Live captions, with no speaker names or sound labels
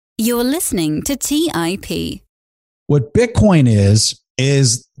You're listening to TIP. What Bitcoin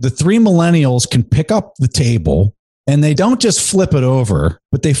is the three millennials can pick up the table and they don't just flip it over,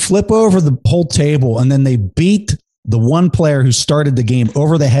 but they flip over the whole table and then they beat the one player who started the game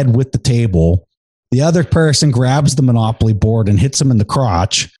over the head with the table. The other person grabs the Monopoly board and hits him in the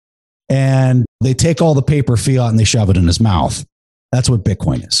crotch, and they take all the paper fiat and they shove it in his mouth. That's what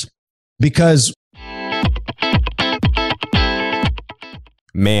Bitcoin is. Because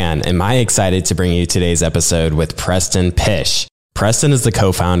man, am I excited to bring you today's episode with Preston Pysh. Preston is the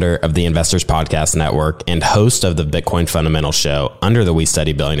co-founder of the Investors Podcast Network and host of the Bitcoin Fundamentals Show under the We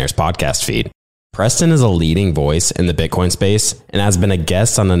Study Billionaires podcast feed. Preston is a leading voice in the Bitcoin space and has been a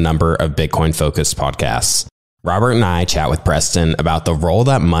guest on a number of Bitcoin-focused podcasts. Robert and I chat with Preston about the role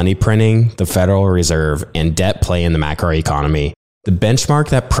that money printing, the Federal Reserve, and debt play in the macroeconomy, the benchmark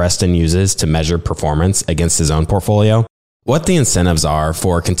that Preston uses to measure performance against his own portfolio, what the incentives are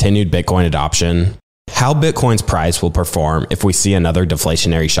for continued Bitcoin adoption, how Bitcoin's price will perform if we see another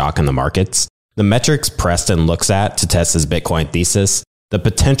deflationary shock in the markets, the metrics Preston looks at to test his Bitcoin thesis, the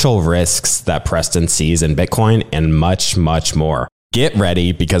potential risks that Preston sees in Bitcoin, and much, much more. Get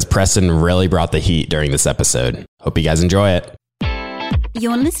ready because Preston really brought the heat during this episode. Hope you guys enjoy it.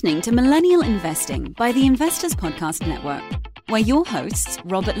 You're listening to Millennial Investing by the Investors Podcast Network, where your hosts,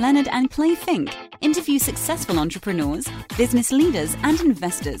 Robert Leonard and Clay Fink, interview successful entrepreneurs, business leaders, and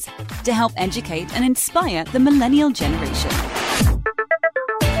investors to help educate and inspire the millennial generation.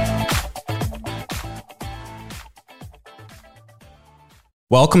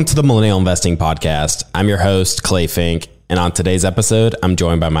 Welcome to the Millennial Investing Podcast. I'm your host, Clay Fink, and on today's episode, I'm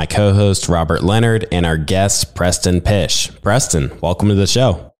joined by my co-host, Robert Leonard, and our guest, Preston Pysh. Preston, welcome to the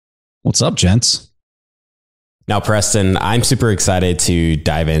show. what's up, gents? Now, Preston, I'm super excited to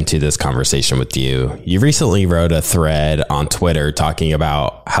dive into this conversation with you. You recently wrote a thread on Twitter talking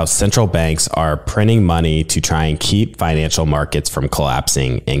about how central banks are printing money to try and keep financial markets from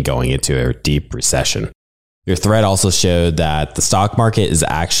collapsing and going into a deep recession. Your thread also showed that the stock market is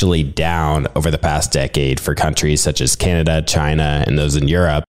actually down over the past decade for countries such as Canada, China, and those in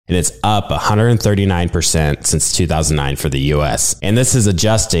Europe. And it's up 139% since 2009 for the US. And this is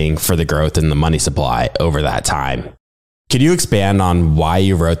adjusting for the growth in the money supply over that time. Could you expand on why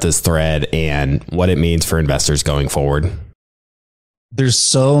you wrote this thread and what it means for investors going forward? There's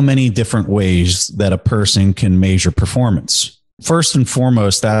so many different ways that a person can measure performance. First and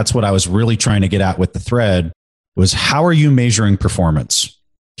foremost, that's what I was really trying to get at with the thread, was how are you measuring performance?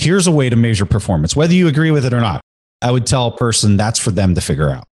 Here's a way to measure performance, whether you agree with it or not. I would tell a person that's for them to figure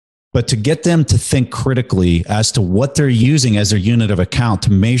out. But to get them to think critically as to what they're using as their unit of account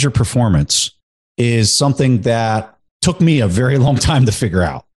to measure performance is something that took me a very long time to figure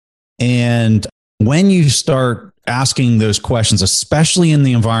out. And when you start asking those questions, especially in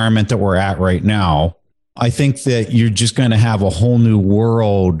the environment that we're at right now, I think that you're just going to have a whole new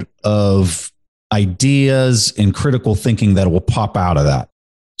world of ideas and critical thinking that will pop out of that.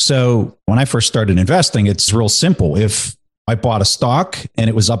 So when I first started investing, it's real simple. If I bought a stock and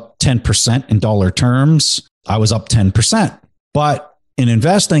it was up 10% in dollar terms, I was up 10%. But in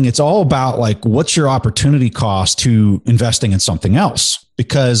investing, it's all about like, what's your opportunity cost to investing in something else?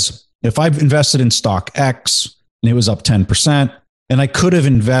 Because if I've invested in stock X and it was up 10%, and I could have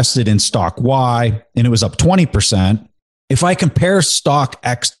invested in stock Y and it was up 20%. If I compare stock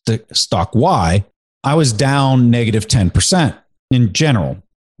X to stock Y, I was down negative 10% in general.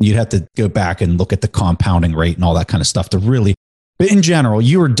 You'd have to go back and look at the compounding rate and all that kind of stuff to really, but in general,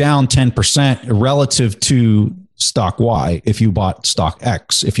 you were down 10% relative to stock Y if you bought stock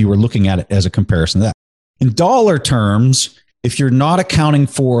X, if you were looking at it as a comparison to that. In dollar terms, if you're not accounting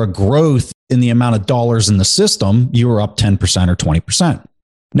for a growth in the amount of dollars in the system, you were up 10% or 20%.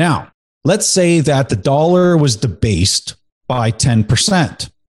 Now, let's say that the dollar was debased by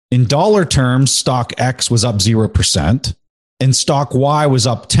 10%. In dollar terms, stock X was up 0% and stock Y was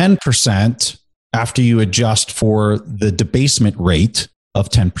up 10% after you adjust for the debasement rate of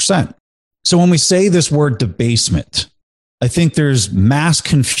 10%. So when we say this word debasement, I think there's mass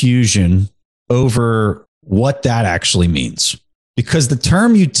confusion over what that actually means. Because the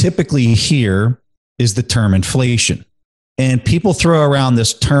term you typically hear is the term inflation. And people throw around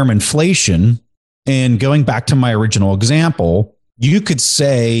this term inflation. And going back to my original example, you could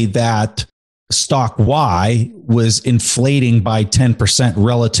say that stock Y was inflating by 10%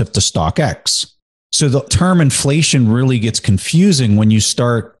 relative to stock X. So the term inflation really gets confusing when you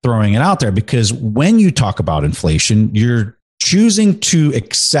start throwing it out there, because when you talk about inflation, you're choosing to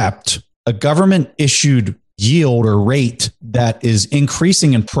accept a government issued yield or rate that is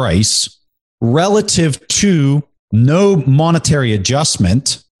increasing in price relative to no monetary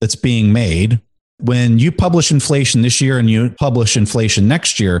adjustment that's being made. When you publish inflation this year and you publish inflation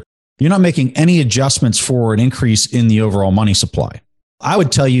next year, you're not making any adjustments for an increase in the overall money supply. I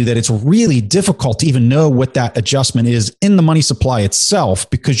would tell you that it's really difficult to even know what that adjustment is in the money supply itself,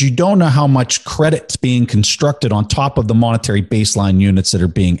 because you don't know how much credit's being constructed on top of the monetary baseline units that are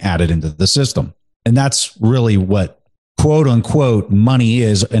being added into the system. And that's really what quote unquote money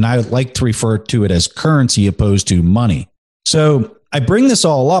is. And I like to refer to it as currency opposed to money. So I bring this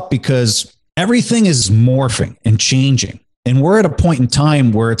all up because everything is morphing and changing. And we're at a point in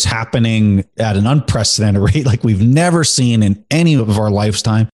time where it's happening at an unprecedented rate, like we've never seen in any of our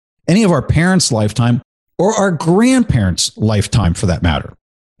lifetime, any of our parents' lifetime, or our grandparents' lifetime for that matter.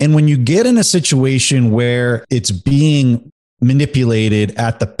 And when you get in a situation where it's being manipulated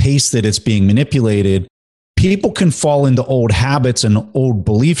at the pace that it's being manipulated, people can fall into old habits and old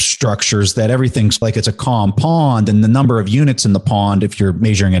belief structures that everything's like it's a calm pond, and the number of units in the pond, if you're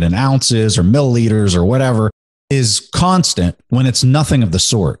measuring it in ounces or milliliters or whatever, is constant when it's nothing of the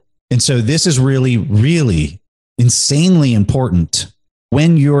sort. And so this is really, really insanely important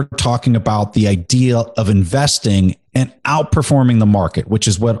when you're talking about the idea of investing and outperforming the market, which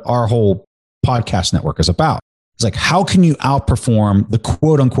is what our whole podcast network is about. It's like, how can you outperform the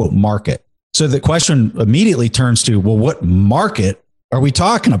quote unquote market? So the question immediately turns to, well, what market are we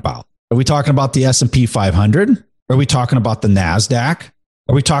talking about? Are we talking about the S&P 500? Are we talking about the NASDAQ?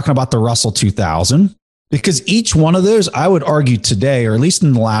 Are we talking about the Russell 2000? Because each one of those, I would argue today, or at least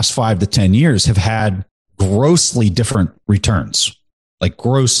in the last 5 to 10 years, have had grossly different returns, like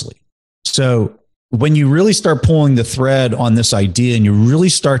grossly. So when you really start pulling the thread on this idea and you really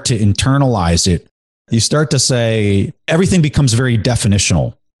start to internalize it, you start to say everything becomes very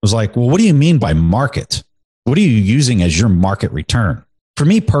definitional. It was like, well, what do you mean by market? What are you using as your market return? For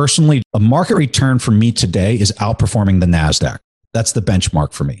me personally, a market return for me today is outperforming the NASDAQ. That's the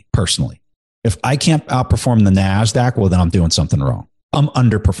benchmark for me personally. If I can't outperform the NASDAQ, well, then I'm doing something wrong. I'm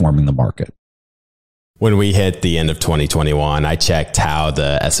underperforming the market. When we hit the end of 2021, I checked how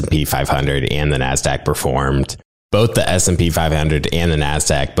the S&P 500 and the NASDAQ performed. Both the S&P 500 and the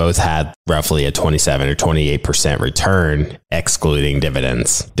NASDAQ both had roughly a 27 or 28% return, excluding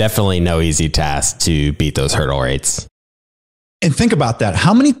dividends. Definitely no easy task to beat those hurdle rates. And think about that.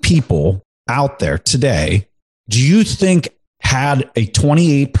 How many people out there today do you think had a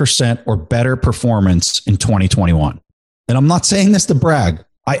 28% or better performance in 2021? And I'm not saying this to brag.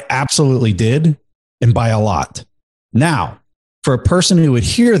 I absolutely did, and by a lot. Now, for a person who would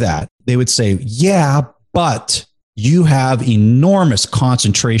hear that, they would say, yeah, but you have enormous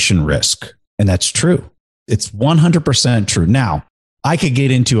concentration risk. And that's true. It's 100% true. Now, I could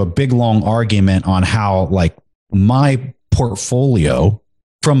get into a big, long argument on how, like, my portfolio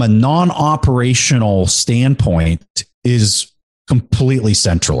from a non-operational standpoint is completely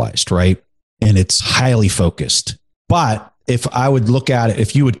centralized, right? And it's highly focused. But if I would look at it,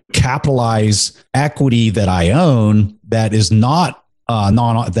 if you would capitalize equity that I own that is not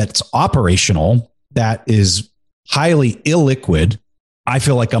that's operational, that is highly illiquid, I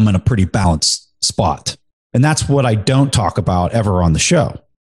feel like I'm in a pretty balanced spot. And that's what I don't talk about ever on the show.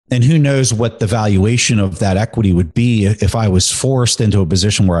 And who knows what the valuation of that equity would be if I was forced into a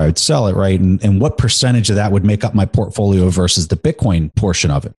position where I would sell it, right? And what percentage of that would make up my portfolio versus the Bitcoin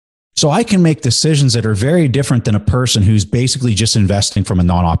portion of it. So I can make decisions that are very different than a person who's basically just investing from a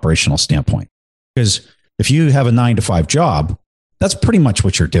non-operational standpoint. Because if you have a 9-to-5 job, that's pretty much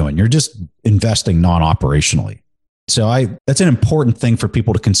what you're doing. You're just investing non-operationally. So that's an important thing for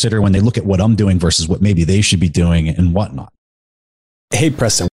people to consider when they look at what I'm doing versus what maybe they should be doing and whatnot. Hey,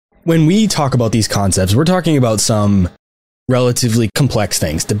 Preston. When we talk about these concepts, we're talking about some relatively complex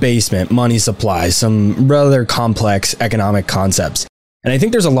things, debasement, money supply, some rather complex economic concepts. And I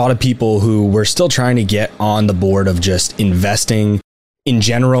think there's a lot of people who were still trying to get on the board of just investing in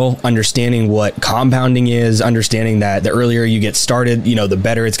general, understanding what compounding is, understanding that the earlier you get started, the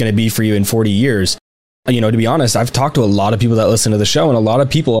better it's going to be for you in 40 years. To be honest, I've talked to a lot of people that listen to the show, and a lot of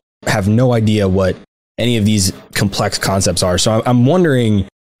people have no idea what any of these complex concepts are. So I'm wondering,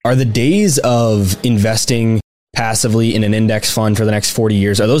 are the days of investing passively in an index fund for the next 40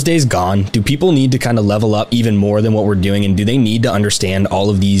 years, are those days gone? Do people need to kind of level up even more than what we're doing? And do they need to understand all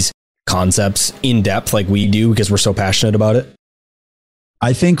of these concepts in depth like we do because we're so passionate about it?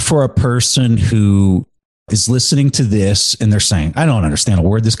 I think for a person who is listening to this and they're saying, I don't understand a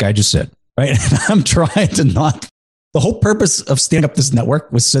word this guy just said, right? I'm trying to not. The whole purpose of Stand Up This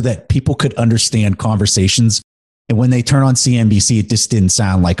Network was so that people could understand conversations. And when they turn on CNBC, it just didn't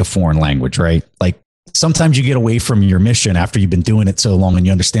sound like a foreign language, right? Like sometimes you get away from your mission after you've been doing it so long and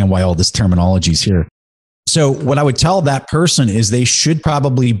you understand why all this terminology is here. So what I would tell that person is they should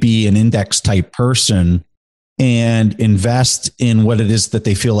probably be an index type person and invest in what it is that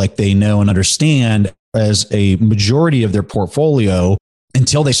they feel like they know and understand as a majority of their portfolio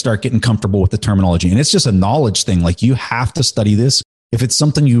until they start getting comfortable with the terminology. And it's just a knowledge thing. Like, you have to study this. If it's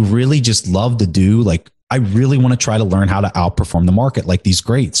something you really just love to do, like, I really want to try to learn how to outperform the market like these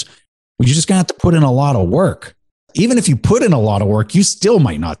greats. Well, you're just going to have to put in a lot of work. Even if you put in a lot of work, you still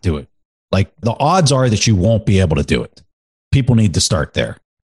might not do it. Like, the odds are that you won't be able to do it. People need to start there.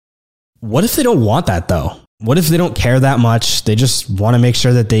 What if they don't want that though? What if they don't care that much? They just want to make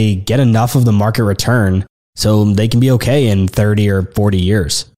sure that they get enough of the market return so they can be okay in 30 or 40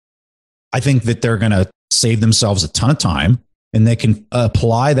 years. I think that they're going to save themselves a ton of time, and they can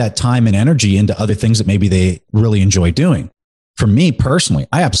apply that time and energy into other things that maybe they really enjoy doing. For me personally,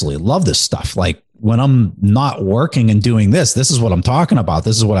 I absolutely love this stuff. Like, when I'm not working and doing this is what I'm talking about.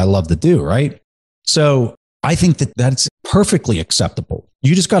 This is what I love to do, right? So I think that that's perfectly acceptable.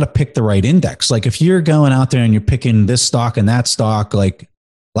 You just got to pick the right index. Like, if you're going out there and you're picking this stock and that stock, like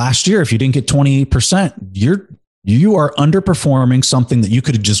last year, if you didn't get 28%, you are underperforming something that you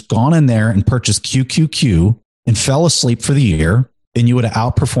could have just gone in there and purchased QQQ and fell asleep for the year, and you would have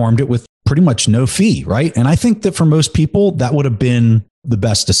outperformed it with pretty much no fee, right? And I think that for most people, that would have been the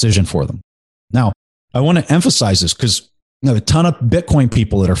best decision for them. Now, I want to emphasize this because I have a ton of Bitcoin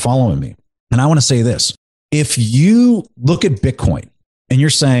people that are following me. And I want to say this. If you look at Bitcoin and you're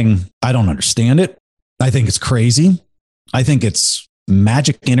saying, I don't understand it, I think it's crazy, I think it's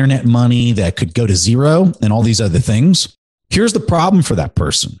magic internet money that could go to zero and all these other things, here's the problem for that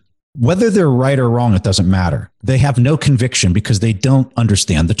person. Whether they're right or wrong, it doesn't matter. They have no conviction because they don't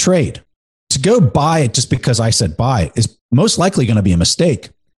understand the trade. To go buy it just because I said buy it is most likely going to be a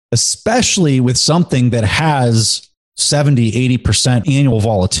mistake, especially with something that has 70, 80% annual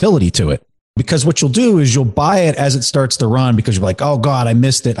volatility to it. Because what you'll do is you'll buy it as it starts to run because you're like, oh God, I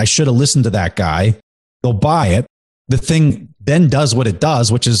missed it. I should have listened to that guy. They'll buy it. The thing then does what it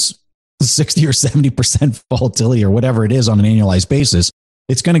does, which is 60 or 70% volatility or whatever it is on an annualized basis.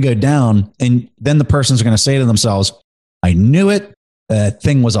 It's going to go down. And then the person's going to say to themselves, I knew it. That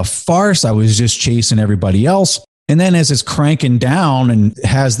thing was a farce. I was just chasing everybody else. And then as it's cranking down and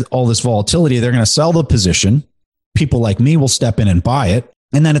has all this volatility, they're going to sell the position. People like me will step in and buy it.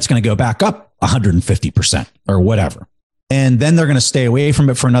 And then it's going to go back up 150% or whatever. And then they're going to stay away from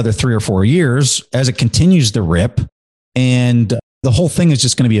it for another 3 or 4 years as it continues to rip. And the whole thing is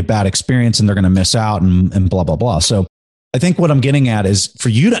just going to be a bad experience and they're going to miss out and blah, blah, blah. So I think what I'm getting at is for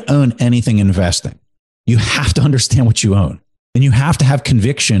you to own anything investing, you have to understand what you own and you have to have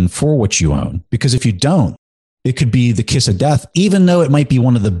conviction for what you own. Because if you don't, it could be the kiss of death, even though it might be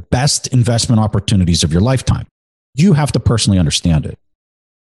one of the best investment opportunities of your lifetime. You have to personally understand it.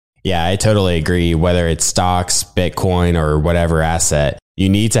 Yeah, I totally agree. Whether it's stocks, Bitcoin, or whatever asset, you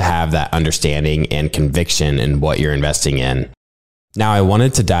need to have that understanding and conviction in what you're investing in. Now, I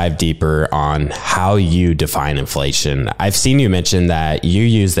wanted to dive deeper on how you define inflation. I've seen you mention that you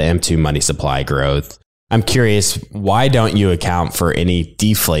use the M2 money supply growth. I'm curious, why don't you account for any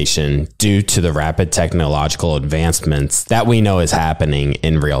deflation due to the rapid technological advancements that we know is happening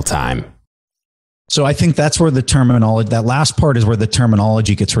in real time? So I think that's where the terminology, that last part is where the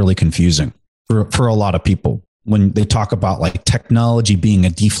terminology gets really confusing for a lot of people when they talk about like technology being a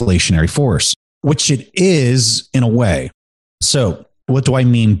deflationary force, which it is in a way. So what do I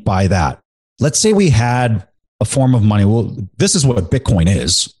mean by that? Let's say we had a form of money. Well, this is what Bitcoin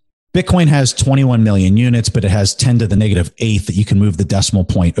is. Bitcoin has 21 million units, but it has 10 to the negative 8th that you can move the decimal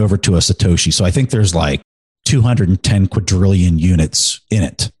point over to a Satoshi. So I think there's like 210 quadrillion units in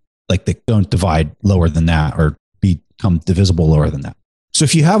it. Like they don't divide lower than that or become divisible lower than that. So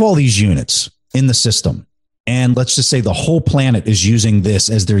if you have all these units in the system, and let's just say the whole planet is using this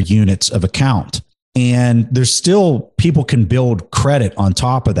as their units of account, and there's still people can build credit on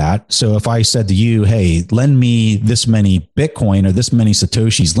top of that. So if I said to you, hey, lend me this many Bitcoin or this many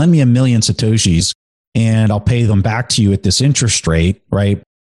Satoshis, lend me 1 million Satoshis and I'll pay them back to you at this interest rate, right?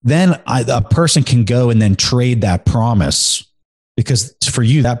 Then a person can go and then trade that promise. Because for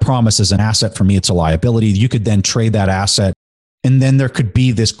you, that promise is an asset. For me, it's a liability. You could then trade that asset. And then there could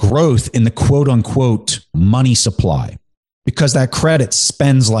be this growth in the quote unquote money supply because that credit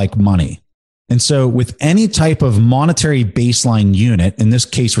spends like money. And so with any type of monetary baseline unit, in this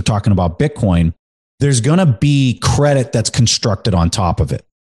case, we're talking about Bitcoin, there's going to be credit that's constructed on top of it.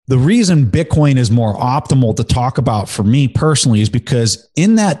 The reason Bitcoin is more optimal to talk about for me personally is because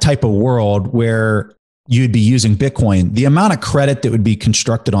in that type of world where you'd be using Bitcoin, the amount of credit that would be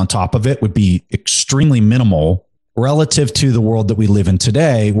constructed on top of it would be extremely minimal relative to the world that we live in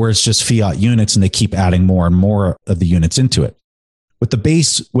today, where it's just fiat units and they keep adding more and more of the units into it. With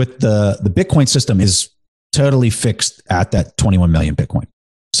the Bitcoin system is totally fixed at that 21 million Bitcoin.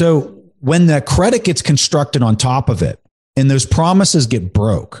 So when the credit gets constructed on top of it and those promises get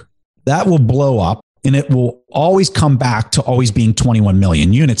broke, that will blow up and it will always come back to always being 21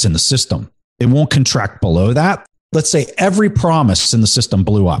 million units in the system. It won't contract below that. Let's say every promise in the system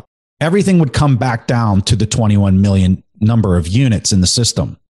blew up. Everything would come back down to the 21 million number of units in the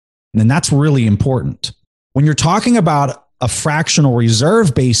system. And that's really important. When you're talking about a fractional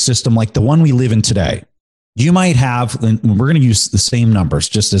reserve based system like the one we live in today, you might have, and we're going to use the same numbers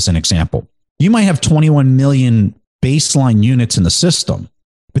just as an example. You might have 21 million baseline units in the system,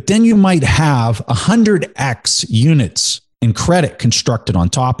 but then you might have 100x units in credit constructed on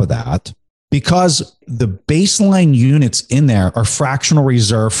top of that because the baseline units in there are fractional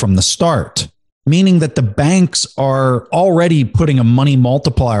reserve from the start, meaning that the banks are already putting a money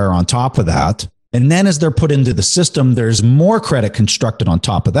multiplier on top of that. And then as they're put into the system, there's more credit constructed on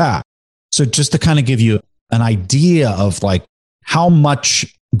top of that. So just to kind of give you an idea of like how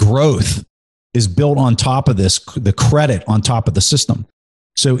much growth is built on top of this, the credit on top of the system.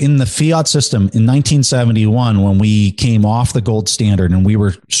 So in the fiat system in 1971, when we came off the gold standard and we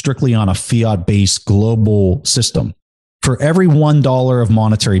were strictly on a fiat-based global system, for every $1 of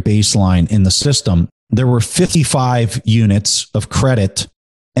monetary baseline in the system, there were 55 units of credit,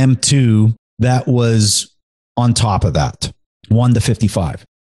 M2, that was on top of that, 1 to 55.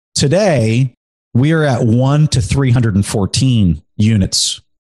 Today, we are at 1 to 314 units.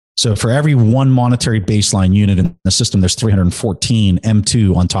 So for every one monetary baseline unit in the system, there's 314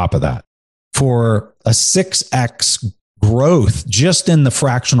 M2 on top of that. For a 6x growth just in the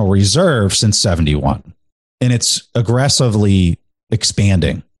fractional reserve since 71. And it's aggressively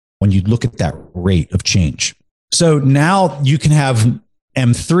expanding when you look at that rate of change. So now you can have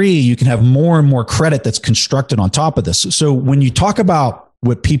M3, you can have more and more credit that's constructed on top of this. So when you talk about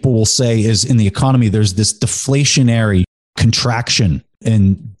what people will say is in the economy, there's this deflationary contraction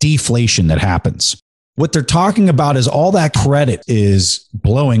and deflation that happens. What they're talking about is all that credit is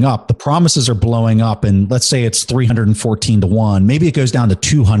blowing up. The promises are blowing up. And let's say it's 314 to 1. Maybe it goes down to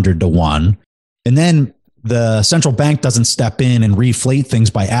 200 to 1. And then the central bank doesn't step in and reflate things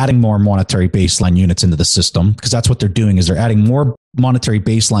by adding more monetary baseline units into the system, because that's what they're doing is they're adding more monetary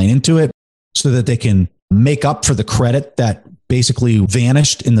baseline into it so that they can make up for the credit that basically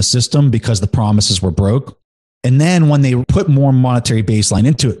vanished in the system because the promises were broke. And then when they put more monetary baseline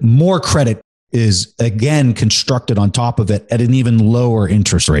into it, more credit is again constructed on top of it at an even lower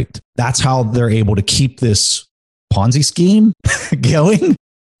interest rate. That's how they're able to keep this Ponzi scheme going.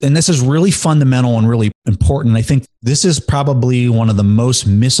 And this is really fundamental and really important. I think this is probably one of the most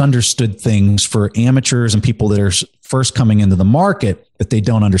misunderstood things for amateurs and people that are first coming into the market that they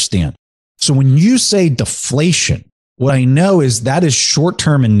don't understand. So when you say deflation, what I know is that is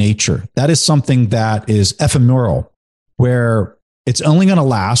short-term in nature. That is something that is ephemeral, where it's only going to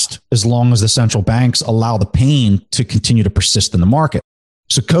last as long as the central banks allow the pain to continue to persist in the market.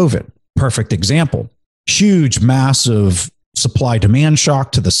 So COVID, perfect example. Huge, massive supply-demand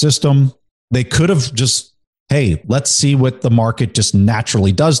shock to the system. They could have just, hey, let's see what the market just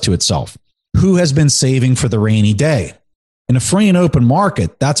naturally does to itself. Who has been saving for the rainy day? In a free and open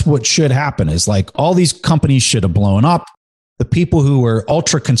market, that's what should happen is like all these companies should have blown up. The people who are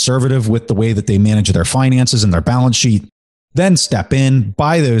ultra conservative with the way that they manage their finances and their balance sheet, then step in,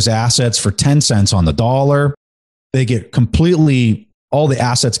 buy those assets for 10 cents on the dollar. They get completely, all the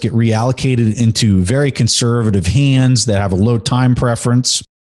assets get reallocated into very conservative hands that have a low time preference.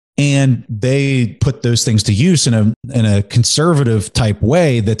 And they put those things to use in a conservative type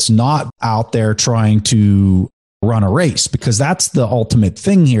way that's not out there trying to run a race, because that's the ultimate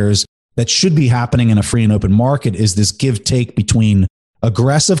thing here is that should be happening in a free and open market is this give take between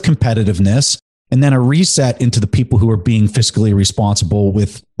aggressive competitiveness and then a reset into the people who are being fiscally responsible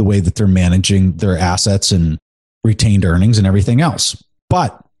with the way that they're managing their assets and retained earnings and everything else.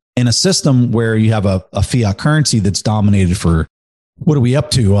 But in a system where you have a fiat currency that's dominated for, what are we up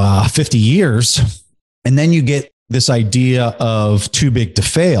to, 50 years, and then you get this idea of too big to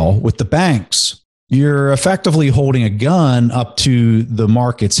fail with the banks, you're effectively holding a gun up to the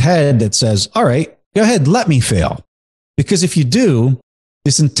market's head that says, all right, go ahead, let me fail. Because if you do,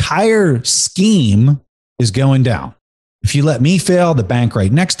 this entire scheme is going down. If you let me fail, the bank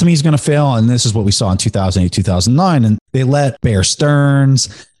right next to me is going to fail. And this is what we saw in 2008, 2009. And they let Bear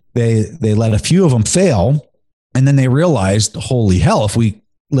Stearns, they let a few of them fail. And then they realized, holy hell, if we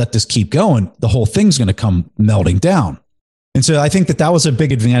let this keep going, the whole thing's going to come melting down. And so I think that was a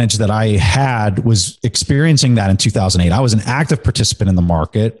big advantage that I had, was experiencing that in 2008. I was an active participant in the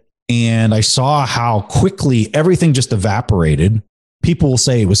market, and I saw how quickly everything just evaporated. People will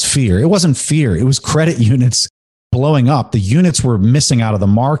say it was fear. It wasn't fear. It was credit units blowing up. The units were missing out of the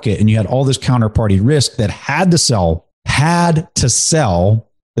market, and you had all this counterparty risk that had to sell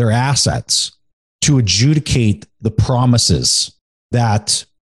their assets to adjudicate the promises that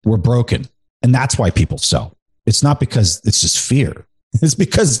were broken. And that's why people sell. It's not because it's just fear. It's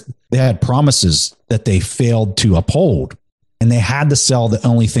because they had promises that they failed to uphold, and they had to sell the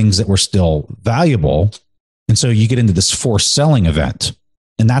only things that were still valuable. And so you get into this forced selling event.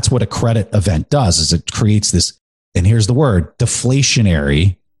 And that's what a credit event does, is it creates this, and here's the word,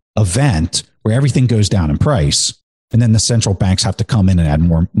 deflationary event where everything goes down in price. And then the central banks have to come in and add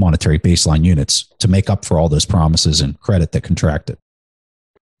more monetary baseline units to make up for all those promises and credit that contracted.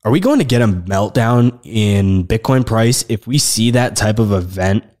 Are we going to get a meltdown in Bitcoin price if we see that type of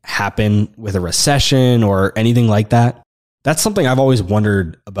event happen with a recession or anything like that? That's something I've always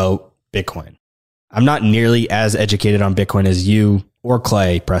wondered about Bitcoin. I'm not nearly as educated on Bitcoin as you or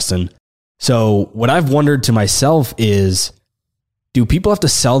Clay, Preston. So what I've wondered to myself is, do people have to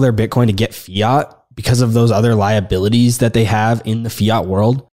sell their Bitcoin to get fiat because of those other liabilities that they have in the fiat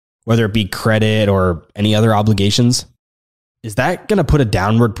world, whether it be credit or any other obligations? Is that going to put a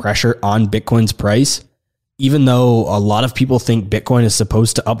downward pressure on Bitcoin's price, even though a lot of people think Bitcoin is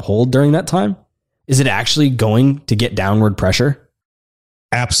supposed to uphold during that time? Is it actually going to get downward pressure?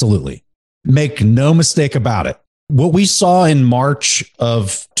 Absolutely. Make no mistake about it. What we saw in March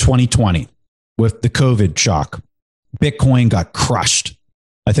of 2020 with the COVID shock, Bitcoin got crushed.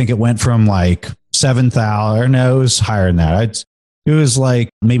 I think it went from like 7,000, or no, it was higher than that. It was like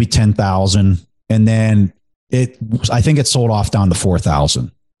maybe 10,000. And then I think it sold off down to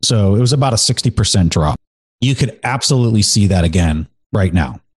 4,000. So it was about a 60% drop. You could absolutely see that again right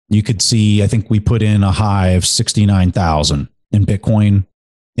now. You could see, I think we put in a high of 69,000 in Bitcoin.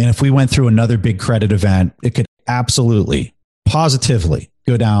 And if we went through another big credit event, it could absolutely, positively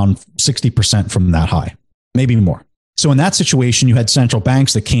go down 60% from that high, maybe more. So in that situation, you had central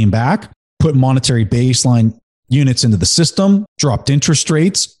banks that came back, put monetary baseline units into the system, dropped interest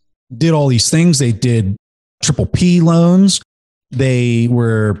rates, did all these things. They did PPP loans. They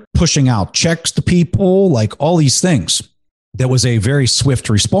were pushing out checks to people, like all these things. That was a very swift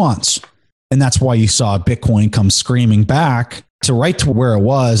response. And that's why you saw Bitcoin come screaming back to right to where it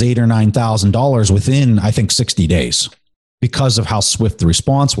was, $8,000 or $9,000 within, I think, 60 days, because of how swift the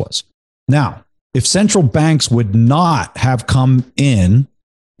response was. Now, if central banks would not have come in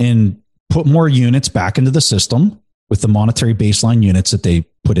and put more units back into the system with the monetary baseline units that they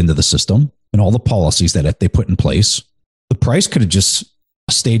put into the system and all the policies that they put in place, the price could have just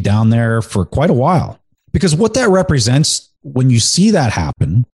stayed down there for quite a while. Because what that represents, when you see that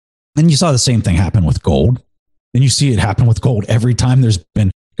happen, and you saw the same thing happen with gold, and you see it happen with gold every time there's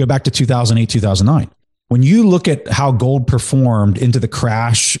been, go back to 2008, 2009. When you look at how gold performed into the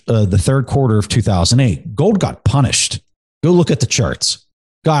crash, the third quarter of 2008, gold got punished. Go look at the charts.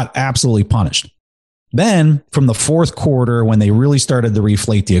 Got absolutely punished. Then from the fourth quarter, when they really started to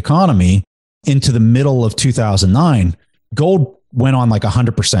reflate the economy into the middle of 2009, gold went on like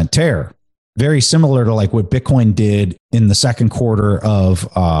 100% tear. Very similar to like what Bitcoin did in the second quarter of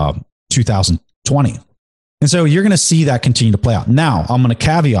 2020. And so you're going to see that continue to play out. Now, I'm going to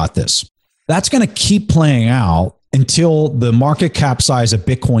caveat this. That's going to keep playing out until the market cap size of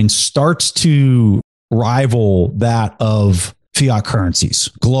Bitcoin starts to rival that of fiat currencies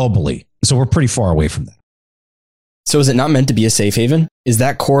globally. So we're pretty far away from that. So is it not meant to be a safe haven? Is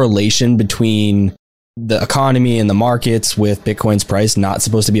that correlation between the economy and the markets with Bitcoin's price not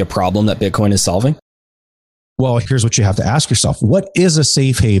supposed to be a problem that Bitcoin is solving? Well, here's what you have to ask yourself. What is a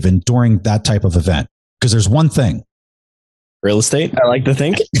safe haven during that type of event? Because there's one thing. Real estate, I like to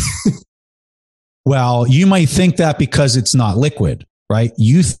think. Well, you might think that because it's not liquid, right?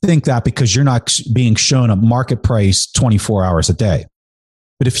 You think that because you're not being shown a market price 24 hours a day.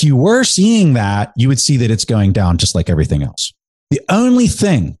 But if you were seeing that, you would see that it's going down just like everything else. The only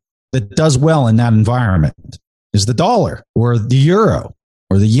thing that does well in that environment is the dollar or the euro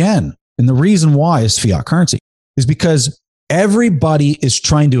or the yen. And the reason why is fiat currency is because everybody is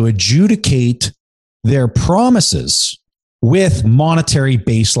trying to adjudicate their promises with monetary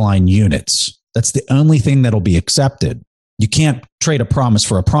baseline units. That's the only thing that'll be accepted. You can't trade a promise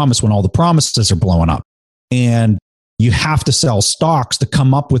for a promise when all the promises are blowing up. And you have to sell stocks to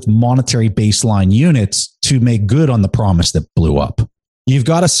come up with monetary baseline units to make good on the promise that blew up. You've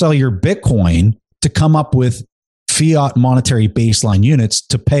got to sell your Bitcoin to come up with fiat monetary baseline units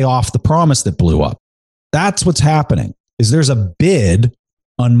to pay off the promise that blew up. That's what's happening. is there's a bid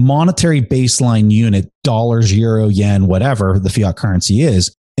on monetary baseline unit, dollars, euro, yen, whatever the fiat currency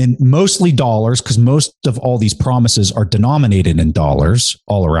is, and mostly dollars, because most of all these promises are denominated in dollars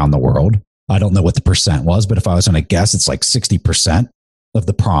all around the world. I don't know what the percent was, but if I was going to guess, it's like 60% of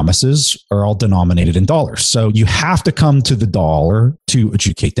the promises are all denominated in dollars. So you have to come to the dollar to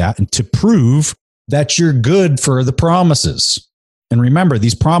adjudicate that and to prove that you're good for the promises. And remember,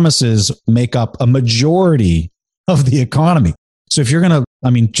 these promises make up a majority of the economy. So if you're going to,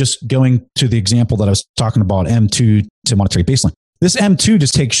 just going to the example that I was talking about, M2 to monetary baseline, this M2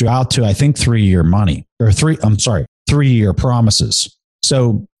 just takes you out to, I think, 3-year money or 3-year promises.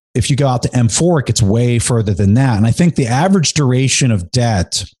 So if you go out to M4, it gets way further than that. And I think the average duration of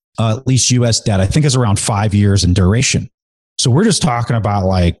debt, at least US debt, I think is around 5 years in duration. So we're just talking about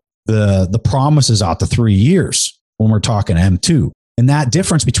like the promises out to 3 years when we're talking M2. And that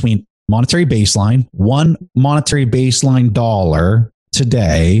difference between monetary baseline, one monetary baseline dollar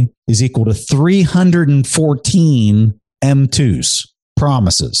today is equal to 314 M2s,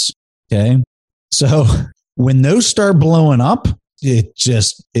 promises. Okay. So when those start blowing up, it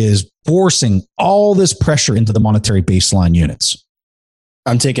just is forcing all this pressure into the monetary baseline units.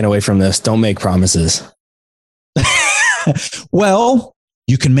 I'm taking away from this. Don't make promises. Well,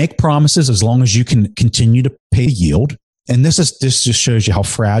 you can make promises as long as you can continue to pay yield. And this just shows you how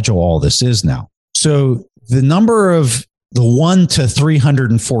fragile all this is now. So the number of the 1 to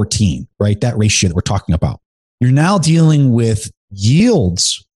 314, right? That ratio that we're talking about. You're now dealing with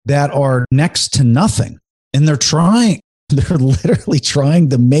yields that are next to nothing. And they're literally trying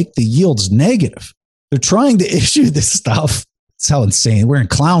to make the yields negative. They're trying to issue this stuff. That's how insane. We're in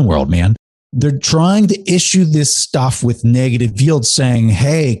clown world, man. They're trying to issue this stuff with negative yields saying,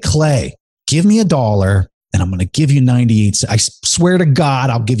 hey, Clay, give me $1 and I'm going to give you 98 cents. I swear to God,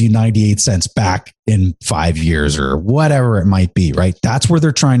 I'll give you 98 cents back in 5 years or whatever it might be, right? That's where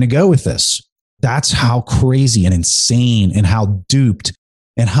they're trying to go with this. That's how crazy and insane and how duped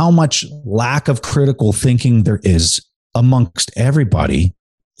and how much lack of critical thinking there is amongst everybody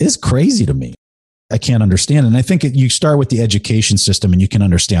is crazy to me. I can't understand. And I think you start with the education system and you can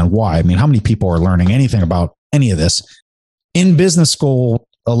understand why. I mean, how many people are learning anything about any of this in business school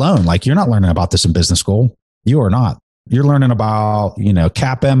alone? Like, you're not learning about this in business school. You are not. You're learning about,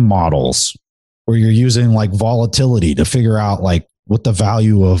 CAPM models where you're using like volatility to figure out like what the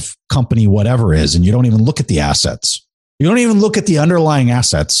value of company whatever is. And you don't even look at the assets. You don't even look at the underlying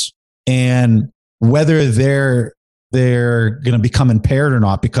assets and whether they're going to become impaired or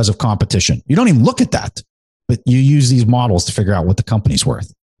not because of competition. You don't even look at that, but you use these models to figure out what the company's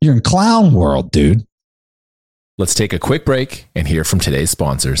worth. You're in clown world, dude. Let's take a quick break and hear from today's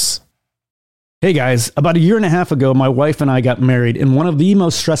sponsors. Hey guys, about 1.5 years ago, my wife and I got married, and one of the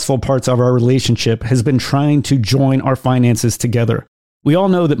most stressful parts of our relationship has been trying to join our finances together. We all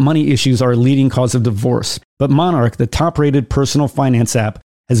know that money issues are a leading cause of divorce, but Monarch, the top-rated personal finance app,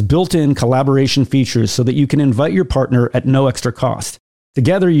 has built-in collaboration features so that you can invite your partner at no extra cost.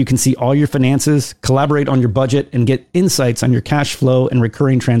 Together, you can see all your finances, collaborate on your budget, and get insights on your cash flow and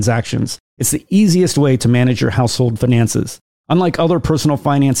recurring transactions. It's the easiest way to manage your household finances. Unlike other personal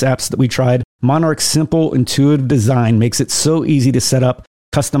finance apps that we tried, Monarch's simple, intuitive design makes it so easy to set up,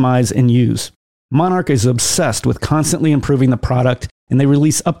 customize, and use. Monarch is obsessed with constantly improving the product, and they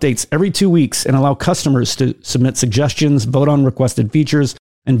release updates every 2 weeks and allow customers to submit suggestions, vote on requested features,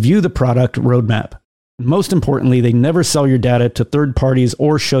 and view the product roadmap. Most importantly, they never sell your data to third parties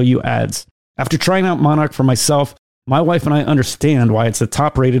or show you ads. After trying out Monarch for myself, my wife and I understand why it's the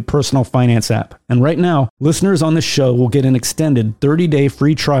top-rated personal finance app. And right now, listeners on this show will get an extended 30-day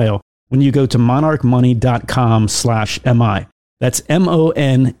free trial when you go to monarchmoney.com/MI. That's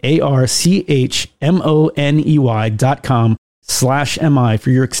monarchmoney.com/MI for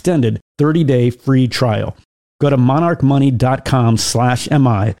your extended 30-day free trial. Go to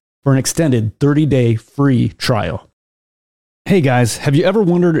monarchmoney.com/MI for an extended 30-day free trial. Hey guys, have you ever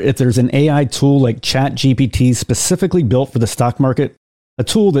wondered if there's an AI tool like ChatGPT specifically built for the stock market? A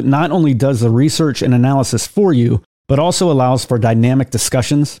tool that not only does the research and analysis for you, but also allows for dynamic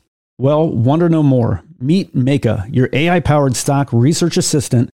discussions? Well, wonder no more. Meet Meka, your AI-powered stock research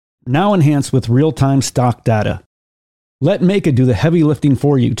assistant, now enhanced with real-time stock data. Let Meka do the heavy lifting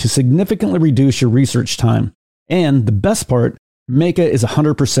for you to significantly reduce your research time. And the best part, Meka is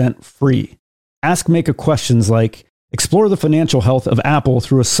 100% free. Ask Meka questions like, explore the financial health of Apple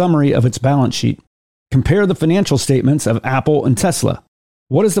through a summary of its balance sheet. Compare the financial statements of Apple and Tesla.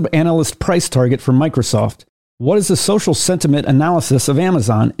 What is the analyst price target for Microsoft? What is the social sentiment analysis of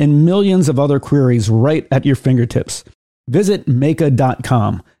Amazon? And millions of other queries right at your fingertips. Visit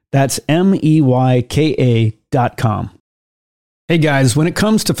Meka.com. That's MEYKA.com. Hey guys, when it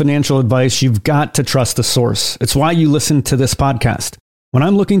comes to financial advice, you've got to trust the source. It's why you listen to this podcast. When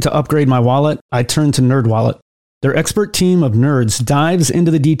I'm looking to upgrade my wallet, I turn to NerdWallet. Their expert team of nerds dives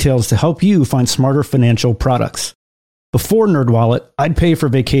into the details to help you find smarter financial products. Before NerdWallet, I'd pay for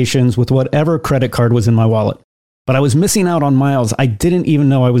vacations with whatever credit card was in my wallet. But I was missing out on miles I didn't even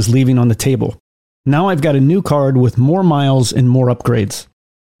know I was leaving on the table. Now I've got a new card with more miles and more upgrades.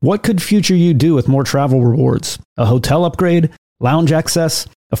 What could future you do with more travel rewards? A hotel upgrade? Lounge access?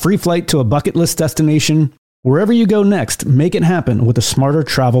 A free flight to a bucket list destination? Wherever you go next, make it happen with a smarter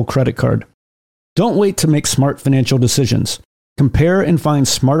travel credit card. Don't wait to make smart financial decisions. Compare and find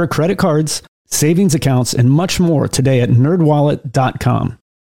smarter credit cards, savings accounts, and much more today at nerdwallet.com.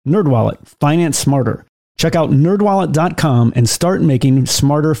 NerdWallet, finance smarter. Check out nerdwallet.com and start making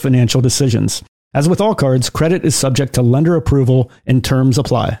smarter financial decisions. As with all cards, credit is subject to lender approval and terms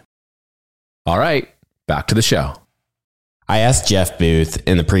apply. All right, back to the show. I asked Jeff Booth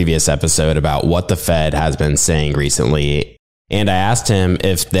in the previous episode about what the Fed has been saying recently, and I asked him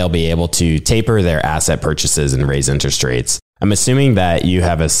if they'll be able to taper their asset purchases and raise interest rates. I'm assuming that you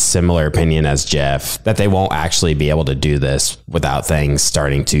have a similar opinion as Jeff, that they won't actually be able to do this without things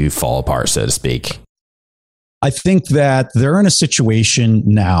starting to fall apart, so to speak. I think that they're in a situation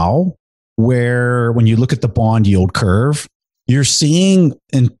now where when you look at the bond yield curve, you're seeing,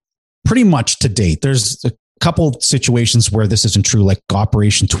 and pretty much to date, there's a couple situations where this isn't true, like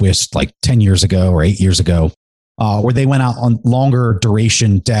Operation Twist, like 10 years ago or 8 years ago, where they went out on longer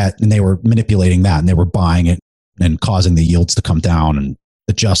duration debt and they were manipulating that and they were buying it and causing the yields to come down and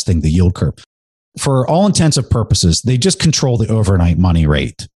adjusting the yield curve. For all intents and purposes, they just control the overnight money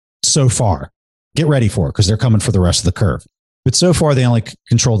rate so far. Get ready for it because they're coming for the rest of the curve. But so far, they only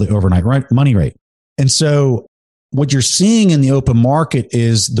control the overnight money rate. And so what you're seeing in the open market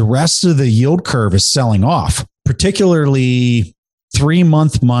is the rest of the yield curve is selling off, particularly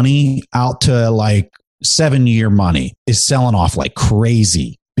 3-month money out to like 7-year money is selling off like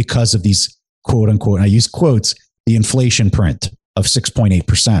crazy because of these quote unquote, and I use quotes, the inflation print of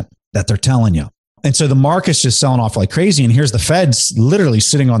 6.8% that they're telling you. And so the market's just selling off like crazy. And here's the Feds literally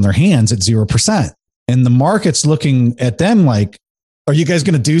sitting on their hands at 0%. And the market's looking at them like, are you guys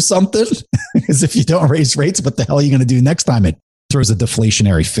going to do something? Because if you don't raise rates, what the hell are you going to do next time it throws a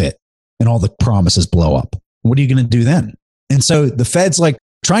deflationary fit and all the promises blow up? What are you going to do then? And so the Fed's like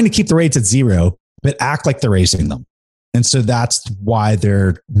trying to keep the rates at 0, but act like they're raising them. And so that's why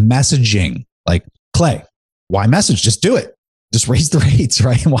they're messaging like, Clay, why message? Just do it. Just raise the rates,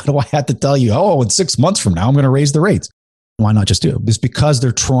 right? Why do I have to tell you, oh, in 6 months from now, I'm going to raise the rates? Why not just do it? It's because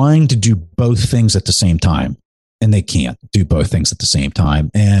they're trying to do both things at the same time. And they can't do both things at the same time.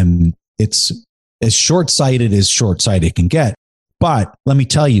 And it's as short-sighted can get. But let me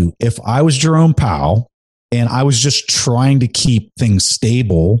tell you, if I was Jerome Powell and I was just trying to keep things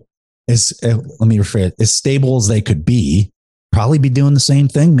stable, as stable as they could be, probably be doing the same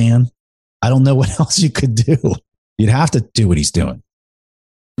thing, man. I don't know what else you could do. You'd have to do what he's doing.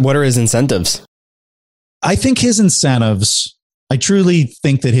 What are his incentives? I think I truly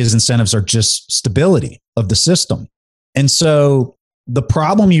think that his incentives are just stability of the system. And so the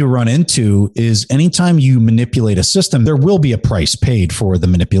problem you run into is anytime you manipulate a system, there will be a price paid for the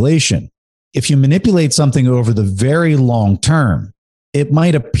manipulation. If you manipulate something over the very long term, it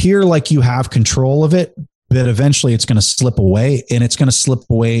might appear like you have control of it, but eventually it's going to slip away, and it's going to slip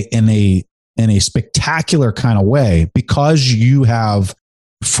away in a spectacular kind of way because you have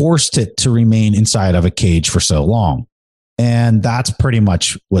forced it to remain inside of a cage for so long. And that's pretty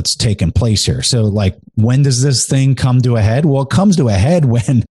much what's taken place here. So like, when does this thing come to a head? Well, it comes to a head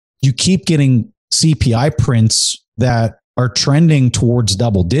when you keep getting CPI prints that are trending towards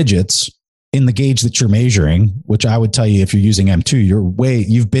double digits in the gauge that you're measuring, which I would tell you, if you're using M2,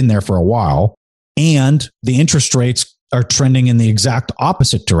 you've been there for a while, and the interest rates are trending in the exact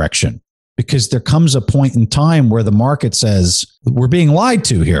opposite direction. Because there comes a point in time where the market says, we're being lied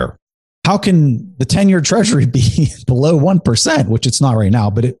to here. How can the 10-year treasury be below 1%, which it's not right now,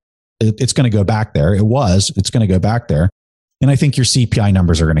 but it's going to go back there. It's going to go back there. And I think your CPI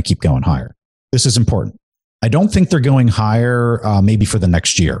numbers are going to keep going higher. This is important. I don't think they're going higher maybe for the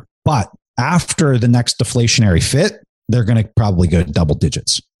next year, but after the next deflationary fit, they're going to probably go double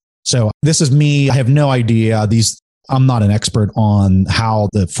digits. So this is me. I have no idea. I'm not an expert on how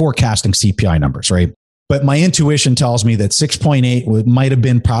the forecasting CPI numbers, right? But my intuition tells me that 6.8 might have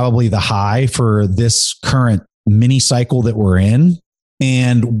been probably the high for this current mini cycle that we're in.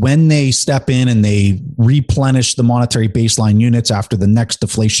 And when they step in and they replenish the monetary baseline units after the next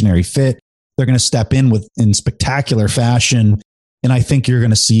deflationary fit, they're going to step in in spectacular fashion. And I think you're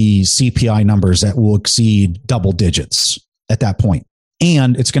going to see CPI numbers that will exceed double digits at that point.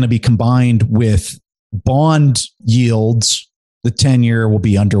 And it's going to be combined with bond yields. The 10-year will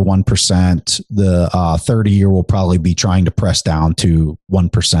be under 1%. The 30-year will probably be trying to press down to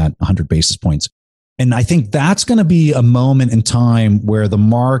 1%, 100 basis points. And I think that's going to be a moment in time where the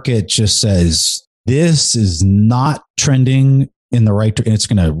market just says, this is not trending in the right, and it's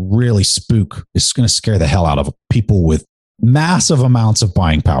going to really spook. It's going to scare the hell out of people with massive amounts of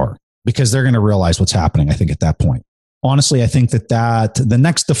buying power, because they're going to realize what's happening, I think, at that point. Honestly, I think that the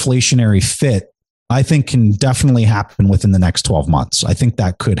next deflationary fit, I think, can definitely happen within the next 12 months. I think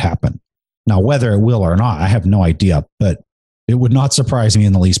that could happen. Now, whether it will or not, I have no idea, but it would not surprise me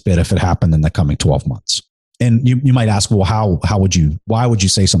in the least bit if it happened in the coming 12 months. And you might ask, well, why would you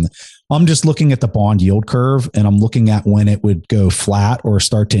say something? I'm just looking at the bond yield curve, and I'm looking at when it would go flat or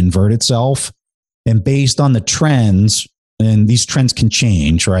start to invert itself. And based on the trends, and these trends can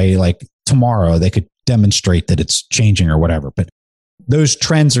change, right? Like tomorrow they could demonstrate that it's changing or whatever. But those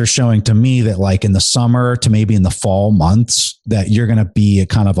trends are showing to me that, like, in the summer to maybe in the fall months, that you're going to be a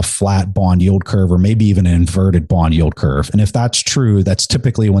kind of a flat bond yield curve, or maybe even an inverted bond yield curve. And if that's true, that's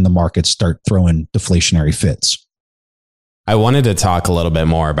typically when the markets start throwing deflationary fits. I wanted to talk a little bit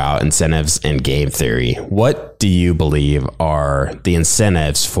more about incentives and game theory. What do you believe are the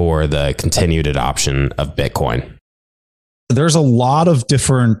incentives for the continued adoption of Bitcoin? There's a lot of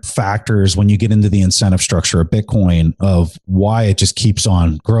different factors when you get into the incentive structure of Bitcoin of why it just keeps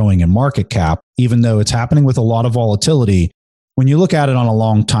on growing in market cap, even though it's happening with a lot of volatility. When you look at it on a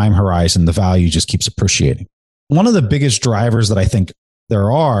long time horizon, the value just keeps appreciating. One of the biggest drivers that I think there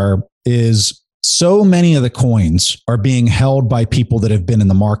are is so many of the coins are being held by people that have been in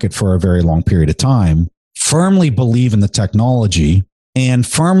the market for a very long period of time, firmly believe in the technology, and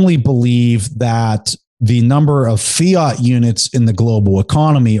firmly believe that the number of fiat units in the global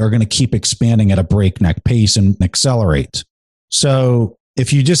economy are going to keep expanding at a breakneck pace and accelerate. So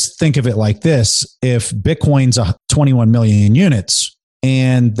if you just think of it like this, if Bitcoin's 21 million units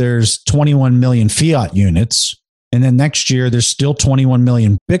and there's 21 million fiat units, and then next year there's still 21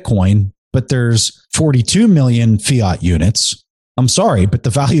 million Bitcoin, but there's 42 million fiat units, I'm sorry, but the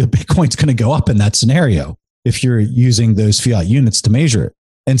value of Bitcoin's going to go up in that scenario if you're using those fiat units to measure it.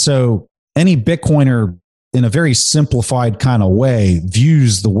 And so any Bitcoiner, in a very simplified kind of way,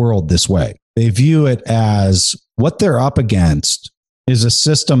 views the world this way. They view it as what they're up against is a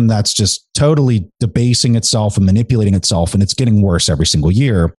system that's just totally debasing itself and manipulating itself, and it's getting worse every single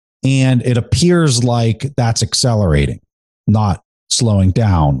year. And it appears like that's accelerating, not slowing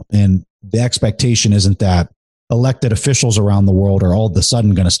down. And the expectation isn't that elected officials around the world are all of a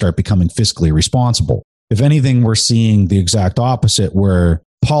sudden going to start becoming fiscally responsible. If anything, we're seeing the exact opposite, where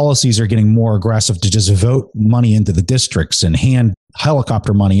policies are getting more aggressive to just vote money into the districts and hand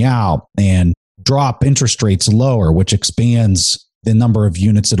helicopter money out and drop interest rates lower, which expands the number of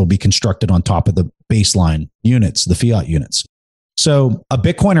units that'll be constructed on top of the baseline units, the fiat units. So a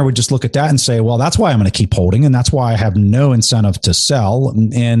Bitcoiner would just look at that and say, well, that's why I'm going to keep holding. And that's why I have no incentive to sell.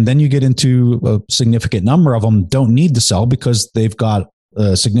 And then you get into a significant number of them don't need to sell because they've got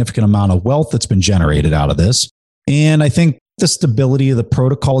a significant amount of wealth that's been generated out of this. And I think the stability of the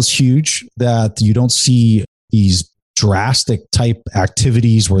protocol is huge, that you don't see these drastic type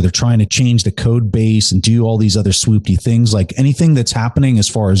activities where they're trying to change the code base and do all these other swoopy things. Like anything that's happening as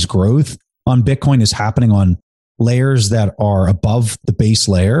far as growth on Bitcoin is happening on layers that are above the base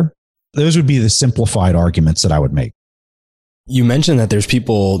layer. Those would be the simplified arguments that I would make. You mentioned that there's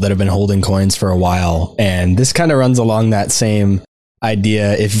people that have been holding coins for a while, and this kind of runs along that same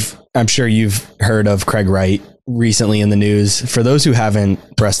idea. If I'm sure you've heard of Craig Wright recently in the news. For those who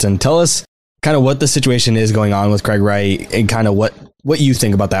haven't, Preston, tell us kind of what the situation is going on with Craig Wright and kind of what you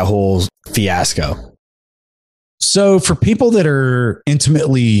think about that whole fiasco. So for people that are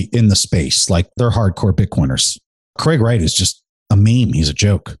intimately in the space, like they're hardcore Bitcoiners, Craig Wright is just a meme. He's a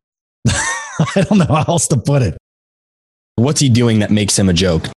joke. I don't know how else to put it. What's he doing that makes him a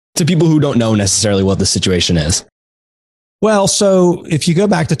joke to people who don't know necessarily what the situation is? Well, so if you go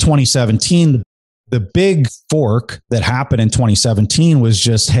back to 2017, the big fork that happened in 2017 was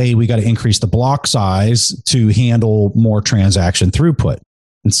just, hey, we got to increase the block size to handle more transaction throughput.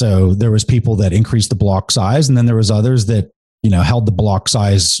 And so there was people that increased the block size, and then there was others that, held the block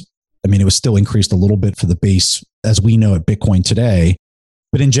size. I mean, it was still increased a little bit for the base as we know at Bitcoin today.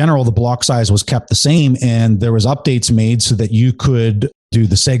 But in general, the block size was kept the same, and there was updates made so that you could do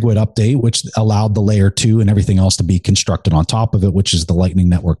the SegWit update, which allowed the layer 2 and everything else to be constructed on top of it, which is the Lightning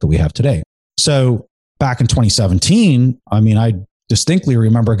Network that we have today. So back in 2017, I distinctly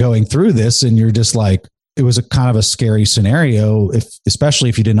remember going through this, and you're just like, it was a kind of a scary scenario, especially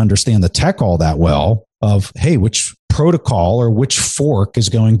if you didn't understand the tech all that well. of, hey, which protocol or which fork is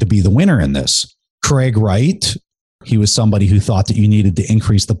going to be the winner in this? Craig Wright, he was somebody who thought that you needed to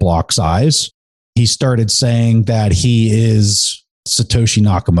increase the block size. He started saying that he is Satoshi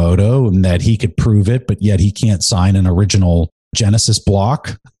Nakamoto and that he could prove it, but yet he can't sign an original Genesis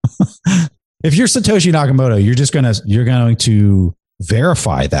block. If you're Satoshi Nakamoto, you're going to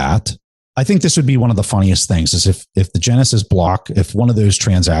verify that. I think this would be one of the funniest things is if the Genesis block, if one of those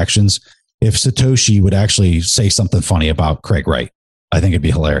transactions, if Satoshi would actually say something funny about Craig Wright, I think it'd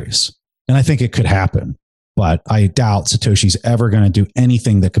be hilarious. And I think it could happen, but I doubt Satoshi's ever going to do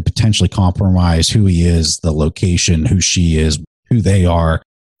anything that could potentially compromise who he is, the location, who she is, who they are.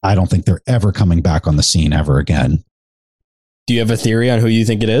 I don't think they're ever coming back on the scene ever again. Do you have a theory on who you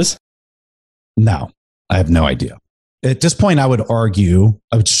think it is? No, I have no idea. At this point, I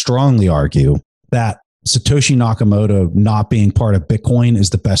would strongly argue that Satoshi Nakamoto not being part of Bitcoin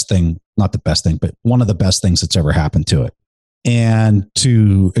is the best thing, not the best thing, but one of the best things that's ever happened to it. And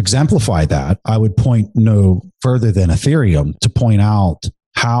to exemplify that, I would point no further than Ethereum to point out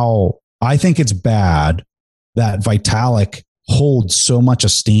how I think it's bad that Vitalik holds so much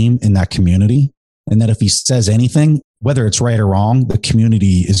esteem in that community. And that if he says anything, whether it's right or wrong, the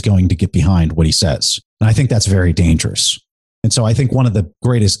community is going to get behind what he says. And I think that's very dangerous. And so I think one of the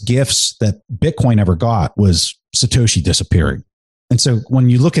greatest gifts that Bitcoin ever got was Satoshi disappearing. And so when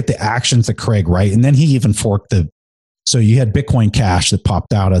you look at the actions that Craig Wright, and then he even forked so you had Bitcoin Cash that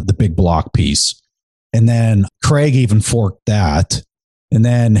popped out of the big block piece. And then Craig even forked that. And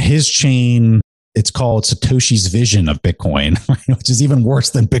then his chain, it's called Satoshi's Vision of Bitcoin, which is even worse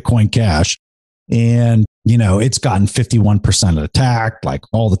than Bitcoin Cash. And, it's gotten 51% attacked like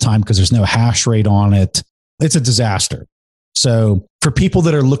all the time because there's no hash rate on it. It's a disaster. So for people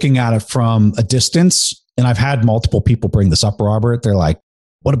that are looking at it from a distance, and I've had multiple people bring this up, Robert, they're like,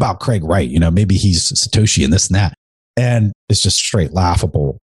 what about Craig Wright? Maybe he's Satoshi and this and that. And it's just straight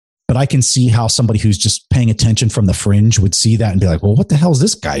laughable. But I can see how somebody who's just paying attention from the fringe would see that and be like, well, what the hell is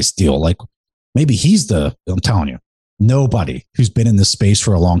this guy's deal? Like, maybe I'm telling you, nobody who's been in this space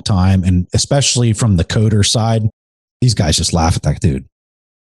for a long time, and especially from the coder side, these guys just laugh at that dude.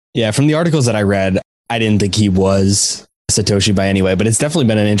 Yeah, from the articles that I read, I didn't think he was Satoshi by any way, but it's definitely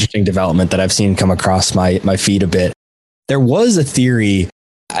been an interesting development that I've seen come across my feed a bit. There was a theory,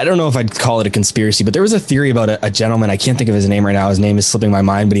 I don't know if I'd call it a conspiracy, but there was a theory about a gentleman, I can't think of his name right now, his name is slipping my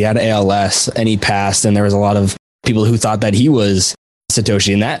mind, but he had ALS and he passed, and there was a lot of people who thought that he was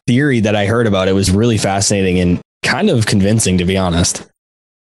Satoshi. And that theory that I heard about, it was really fascinating and kind of convincing, to be honest.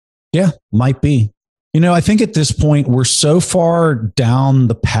 Yeah, might be. I think at this point, we're so far down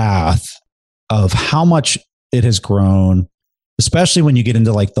the path of how much it has grown, especially when you get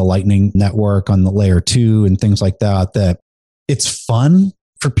into like the Lightning Network on the layer 2 and things like that, that it's fun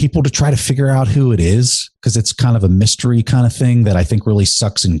for people to try to figure out who it is because it's kind of a mystery kind of thing that I think really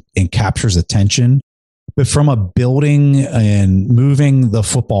sucks and captures attention. But from a building and moving the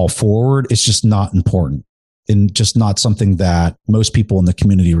football forward, it's just not important. And just not something that most people in the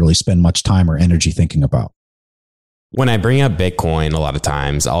community really spend much time or energy thinking about. When I bring up Bitcoin, a lot of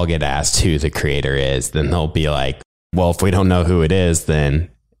times I'll get asked who the creator is. Then they'll be like, well, if we don't know who it is, then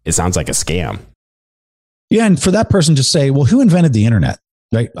it sounds like a scam. Yeah. And for that person to say, well, who invented the internet?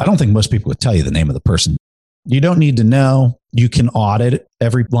 Right? I don't think most people would tell you the name of the person. You don't need to know. You can audit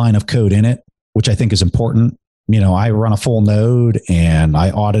every line of code in it, which I think is important. I run a full node and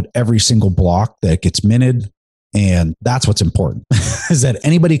I audit every single block that gets minted. And that's what's important is that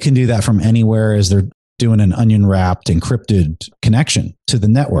anybody can do that from anywhere as they're doing an onion wrapped encrypted connection to the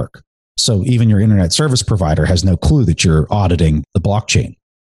network. So even your internet service provider has no clue that you're auditing the blockchain.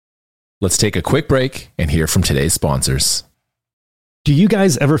 Let's take a quick break and hear from today's sponsors. Do you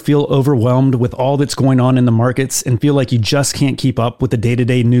guys ever feel overwhelmed with all that's going on in the markets and feel like you just can't keep up with the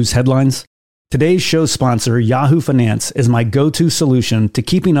day-to-day news headlines? Today's show sponsor, Yahoo Finance, is my go-to solution to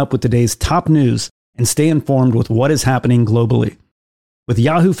keeping up with today's top news and stay informed with what is happening globally. With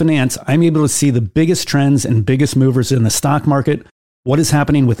Yahoo Finance, I'm able to see the biggest trends and biggest movers in the stock market, what is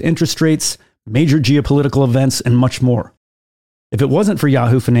happening with interest rates, major geopolitical events, and much more. If it wasn't for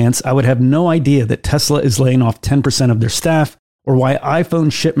Yahoo Finance, I would have no idea that Tesla is laying off 10% of their staff or why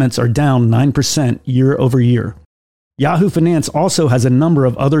iPhone shipments are down 9% year over year. Yahoo Finance also has a number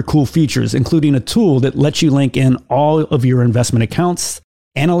of other cool features, including a tool that lets you link in all of your investment accounts,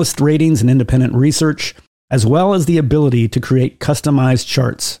 analyst ratings and independent research, as well as the ability to create customized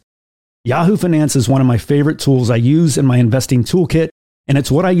charts. Yahoo Finance is one of my favorite tools I use in my investing toolkit, and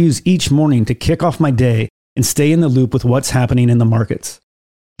it's what I use each morning to kick off my day and stay in the loop with what's happening in the markets.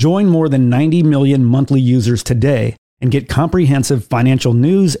 Join more than 90 million monthly users today and get comprehensive financial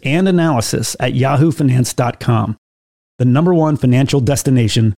news and analysis at yahoofinance.com. The number one financial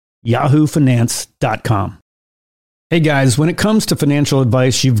destination, yahoofinance.com. Hey guys, when it comes to financial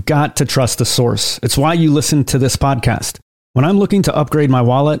advice, you've got to trust the source. It's why you listen to this podcast. When I'm looking to upgrade my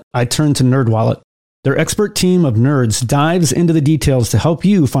wallet, I turn to NerdWallet. Their expert team of nerds dives into the details to help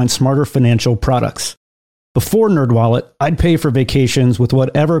you find smarter financial products. Before NerdWallet, I'd pay for vacations with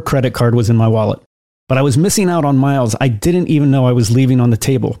whatever credit card was in my wallet. But I was missing out on miles I didn't even know I was leaving on the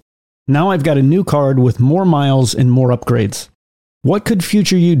table. Now I've got a new card with more miles and more upgrades. What could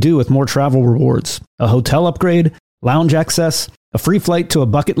future you do with more travel rewards? A hotel upgrade? Lounge access? A free flight to a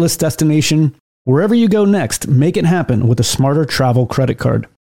bucket list destination? Wherever you go next, make it happen with a smarter travel credit card.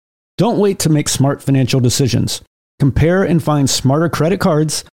 Don't wait to make smart financial decisions. Compare and find smarter credit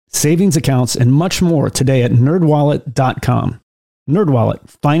cards, savings accounts, and much more today at nerdwallet.com. NerdWallet,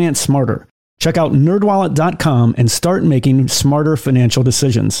 finance smarter. Check out nerdwallet.com and start making smarter financial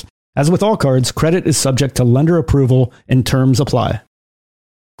decisions. As with all cards, credit is subject to lender approval and terms apply.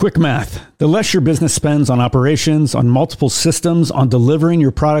 Quick math. The less your business spends on operations, on multiple systems, on delivering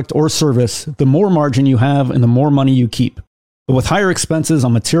your product or service, the more margin you have and the more money you keep. But with higher expenses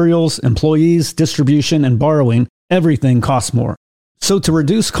on materials, employees, distribution, and borrowing, everything costs more. So to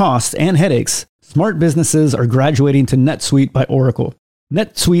reduce costs and headaches, smart businesses are graduating to NetSuite by Oracle.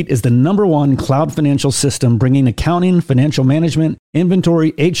 NetSuite is the number one cloud financial system bringing accounting, financial management,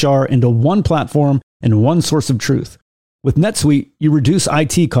 inventory, HR into one platform and one source of truth. With NetSuite, you reduce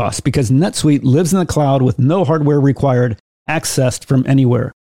IT costs because NetSuite lives in the cloud with no hardware required, accessed from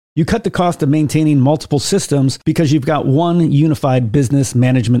anywhere. You cut the cost of maintaining multiple systems because you've got one unified business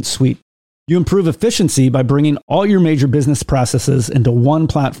management suite. You improve efficiency by bringing all your major business processes into one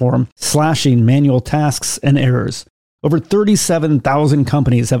platform, slashing manual tasks and errors. Over 37,000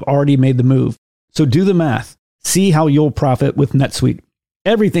 companies have already made the move. So do the math. See how you'll profit with NetSuite.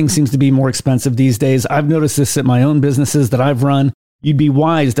 Everything seems to be more expensive these days. I've noticed this at my own businesses that I've run. You'd be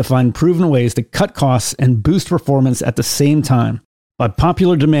wise to find proven ways to cut costs and boost performance at the same time. By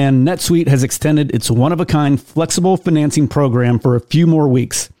popular demand, NetSuite has extended its one-of-a-kind flexible financing program for a few more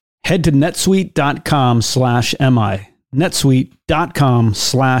weeks. Head to netsuite.com/MI.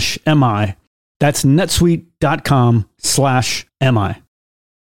 netsuite.com/MI. That's netsuite.com/MI.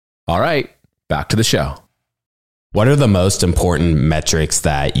 All right, back to the show. What are the most important metrics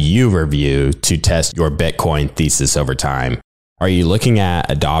that you review to test your Bitcoin thesis over time? Are you looking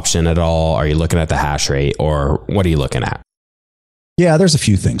at adoption at all? Are you looking at the hash rate, or what are you looking at? Yeah, there's a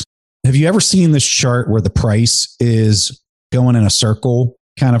few things. Have you ever seen this chart where the price is going in a circle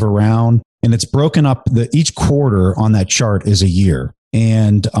kind of around, and it's broken up? Each quarter on that chart is a year.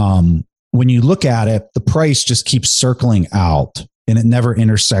 And when you look at it, the price just keeps circling out and it never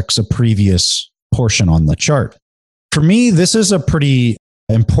intersects a previous portion on the chart. For me, this is a pretty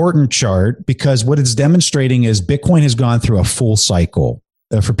important chart because what it's demonstrating is Bitcoin has gone through a full cycle.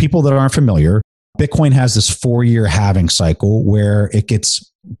 For people that aren't familiar, Bitcoin has this 4-year halving cycle where it gets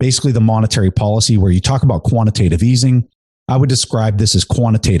basically the monetary policy where you talk about quantitative easing. I would describe this as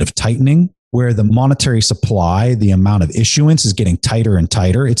quantitative tightening, where the monetary supply, the amount of issuance is getting tighter and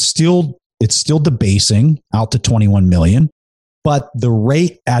tighter. It's still debasing out to 21 million, but the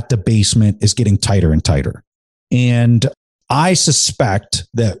rate at debasement is getting tighter and tighter. And I suspect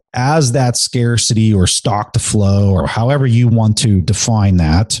that as that scarcity or stock to flow, or however you want to define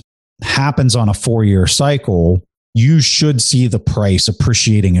that, happens on a 4-year cycle, you should see the price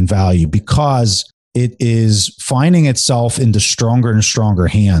appreciating in value because it is finding itself into stronger and stronger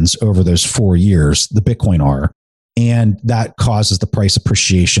hands over those 4 years, the Bitcoin are. And that causes the price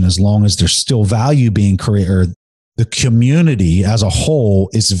appreciation as long as there's still value being created. The community as a whole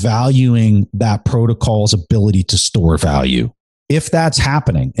is valuing that protocol's ability to store value. If that's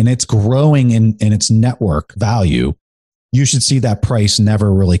happening and it's growing in its network value, you should see that price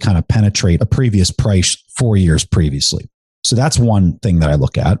never really kind of penetrate a previous price 4 years previously. So that's one thing that I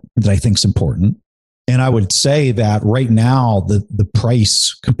look at that I think is important. And I would say that right now, the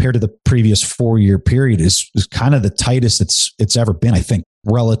price compared to the previous 4-year period is kind of the tightest it's ever been, I think,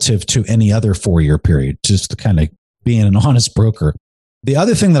 relative to any other 4-year period, just to kind of being an honest broker. The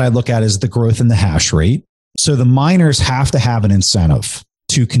other thing that I look at is the growth in the hash rate. So the miners have to have an incentive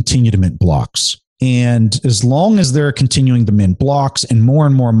to continue to mint blocks. And as long as they're continuing to mint blocks and more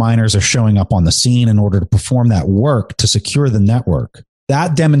miners are showing up on the scene in order to perform that work to secure the network,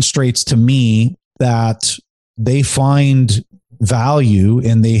 that demonstrates to me that they find value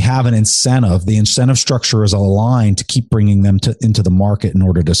and they have an incentive. The incentive structure is aligned to keep bringing them into the market in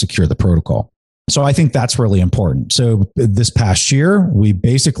order to secure the protocol. So I think that's really important. So this past year, we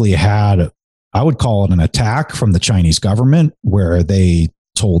basically had I would call it an attack from the Chinese government, where they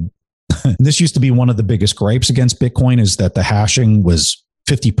told, this used to be one of the biggest gripes against Bitcoin, is that the hashing was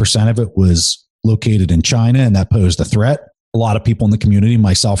 50% of it was located in China, and that posed a threat. A lot of people in the community,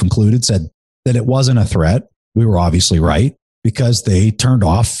 myself included, said that it wasn't a threat. We were obviously right, because they turned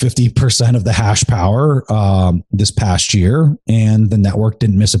off 50% of the hash power this past year, and the network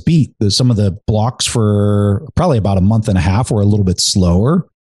didn't miss a beat. Some of the blocks for probably about a month and a half were a little bit slower,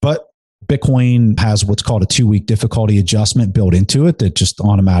 but Bitcoin has what's called a 2-week difficulty adjustment built into it that just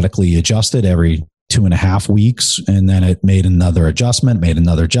automatically adjusted every 2.5 weeks. And then it made another adjustment.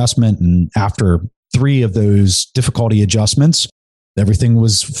 And after 3 of those difficulty adjustments, everything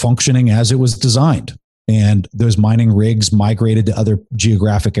was functioning as it was designed. And those mining rigs migrated to other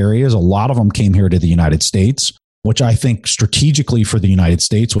geographic areas. A lot of them came here to the United States, which I think strategically for the United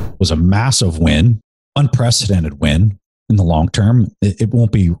States was a massive win, unprecedented win in the long term. It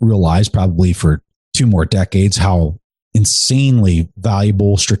won't be realized probably for 2 more decades how insanely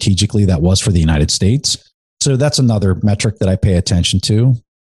valuable strategically that was for the United States. So that's another metric that I pay attention to.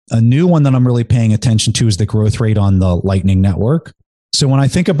 A new one that I'm really paying attention to is the growth rate on the Lightning Network. So when I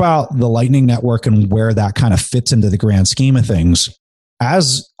think about the Lightning Network and where that kind of fits into the grand scheme of things,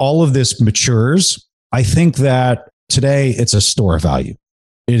 as all of this matures, I think that today it's a store of value.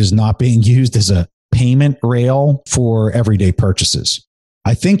 It is not being used as a payment rail for everyday purchases.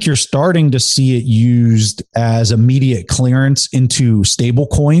 I think you're starting to see it used as immediate clearance into stable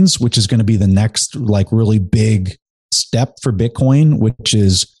coins, which is going to be the next really big step for Bitcoin, which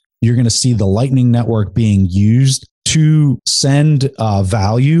is you're going to see the Lightning Network being used to send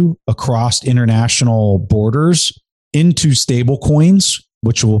value across international borders into stable coins,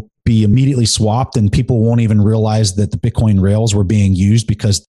 which will be immediately swapped, and people won't even realize that the Bitcoin rails were being used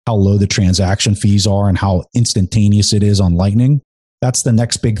because how low the transaction fees are and how instantaneous it is on Lightning. That's the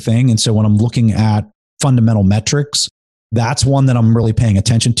next big thing. And so when I'm looking at fundamental metrics, that's one that I'm really paying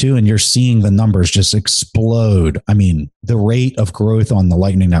attention to. And you're seeing the numbers just explode. I mean, the rate of growth on the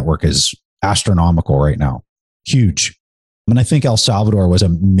Lightning Network is astronomical right now. Huge. I mean, I think El Salvador was a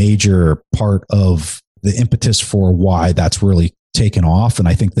major part of the impetus for why that's really taken off. And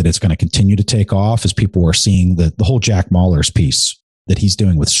I think that it's going to continue to take off as people are seeing the whole Jack Mallers piece that he's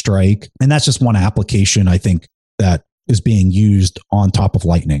doing with Strike. And that's just one application, I think, that is being used on top of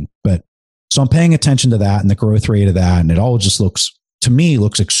Lightning. But so I'm paying attention to that and the growth rate of that. And it all just looks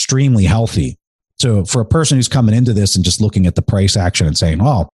extremely healthy. So for a person who's coming into this and just looking at the price action and saying,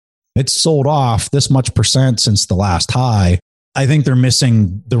 oh, it's sold off this much percent since the last high, I think they're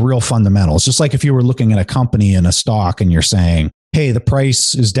missing the real fundamentals. Just like if you were looking at a company and a stock and you're saying, hey, the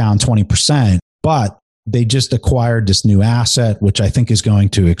price is down 20%, but they just acquired this new asset, which I think is going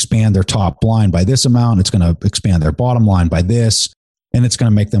to expand their top line by this amount. It's going to expand their bottom line by this, and it's going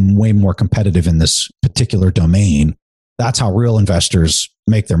to make them way more competitive in this particular domain. That's how real investors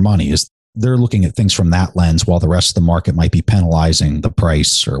make their money, is they're looking at things from that lens while the rest of the market might be penalizing the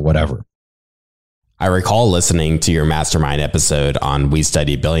price or whatever. I recall listening to your mastermind episode on We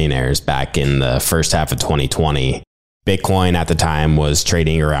Study Billionaires back in the first half of 2020. Bitcoin at the time was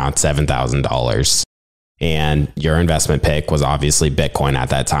trading around $7,000. And your investment pick was obviously Bitcoin at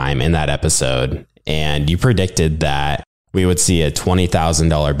that time in that episode. And you predicted that we would see a $20,000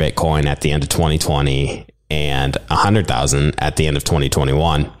 Bitcoin at the end of 2020 and $100,000 at the end of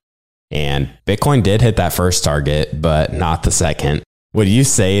 2021. And Bitcoin did hit that first target, but not the second. Would you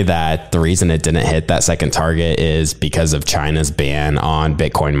say that the reason it didn't hit that second target is because of China's ban on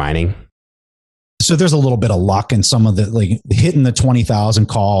Bitcoin mining? So there's a little bit of luck in some of the, hitting the 20,000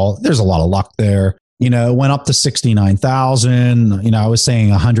 call. There's a lot of luck there. It went up to 69,000. I was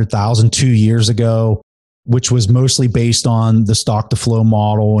saying 100,000 2 years ago, which was mostly based on the stock to flow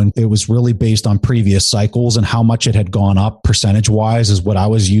model. And it was really based on previous cycles, and how much it had gone up percentage wise is what I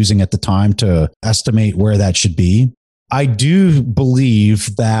was using at the time to estimate where that should be. I do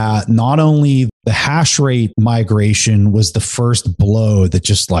believe that not only the hash rate migration was the first blow that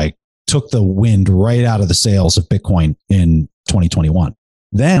just took the wind right out of the sails of Bitcoin in 2021.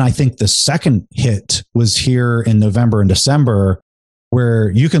 Then I think the second hit was here in November and December, where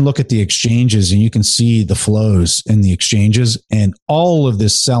you can look at the exchanges and you can see the flows in the exchanges, and all of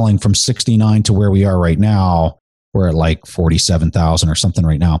this selling from 69 to where we are right now, we're at 47,000 or something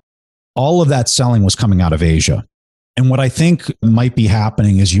right now. All of that selling was coming out of Asia. And what I think might be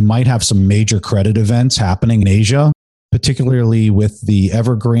happening is you might have some major credit events happening in Asia, particularly with the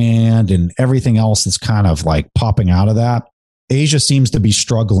Evergrande and everything else that's kind of popping out of that. Asia seems to be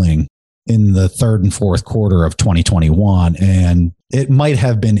struggling in the third and fourth quarter of 2021, and it might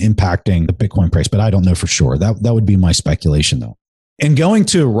have been impacting the Bitcoin price, but I don't know for sure. That would be my speculation, though. And going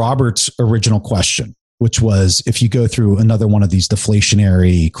to Robert's original question, which was, if you go through another one of these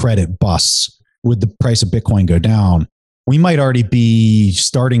deflationary credit busts, would the price of Bitcoin go down? We might already be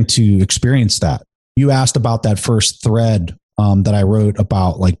starting to experience that. You asked about that first thread that I wrote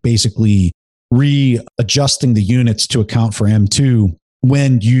about, like basically readjusting the units to account for M2.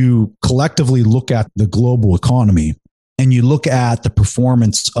 When you collectively look at the global economy and you look at the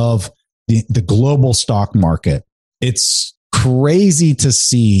performance of the global stock market, it's crazy to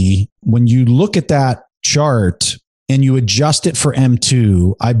see when you look at that chart and you adjust it for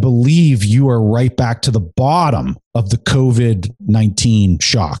M2, I believe you are right back to the bottom of the COVID-19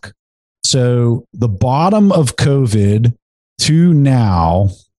 shock. So the bottom of COVID to now,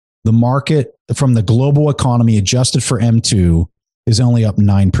 the market from the global economy adjusted for M2 is only up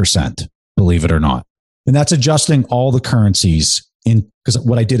 9%, believe it or not. And that's adjusting all the currencies in, because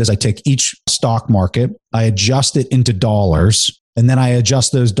what I did is I take each stock market, I adjust it into dollars, and then I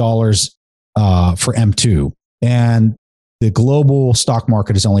adjust those dollars for M2. And the global stock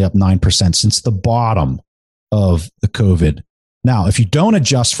market is only up 9% since the bottom of the COVID. Now, if you don't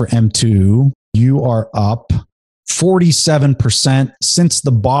adjust for M2, you are up 47% since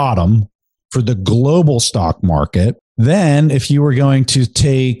the bottom for the global stock market. Then if you were going to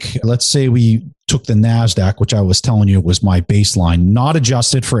take, let's say we took the NASDAQ, which I was telling you was my baseline, not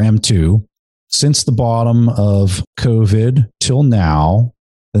adjusted for M2, since the bottom of COVID till now,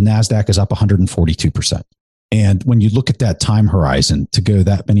 the NASDAQ is up 142%. And when you look at that time horizon to go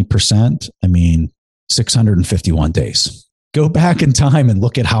that many percent, I mean, 651 days. Go back in time and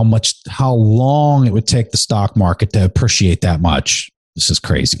look at how long it would take the stock market to appreciate that much. This is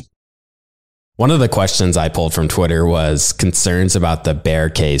crazy. One of the questions I pulled from Twitter was concerns about the bear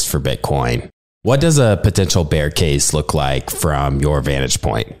case for Bitcoin. What does a potential bear case look like from your vantage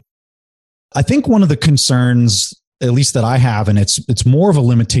point? I think one of the concerns, at least that I have, and it's more of a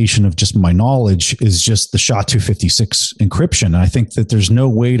limitation of just my knowledge, is just the SHA-256 encryption. And I think that there's no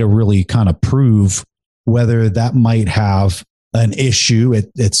way to really kind of prove whether that might have an issue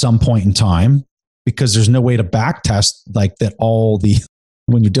at some point in time, because there's no way to back test like that.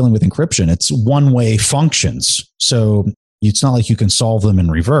 When you're dealing with encryption, it's one-way functions. So it's not like you can solve them in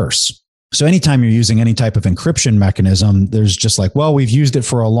reverse. So anytime you're using any type of encryption mechanism, there's just like, well, we've used it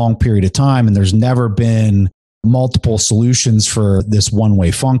for a long period of time and there's never been multiple solutions for this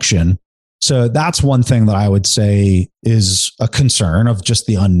one-way function. So that's one thing that I would say is a concern of just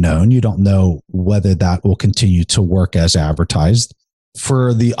the unknown. You don't know whether that will continue to work as advertised.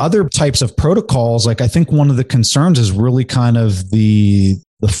 For the other types of protocols, like I think one of the concerns is really kind of the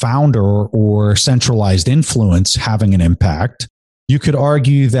founder or centralized influence having an impact. You could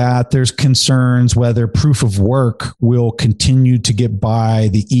argue that there's concerns whether proof of work will continue to get by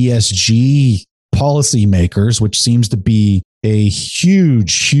the ESG policymakers, which seems to be a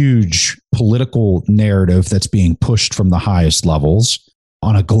huge political narrative that's being pushed from the highest levels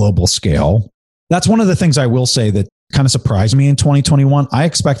on a global scale. That's one of the things I will say that kind of surprised me in 2021. I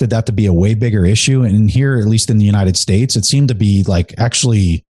expected that to be a way bigger issue. And here, at least in the United States, it seemed to be like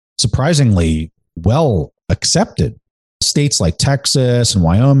actually surprisingly well accepted. States like Texas and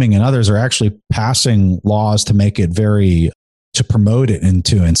Wyoming and others are actually passing laws to make it to promote it and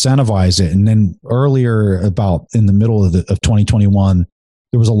to incentivize it. And then earlier, about in the middle of 2021,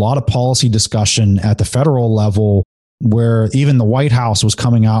 there was a lot of policy discussion at the federal level where even the White House was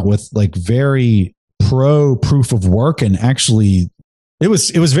coming out with like very pro proof of work. And actually it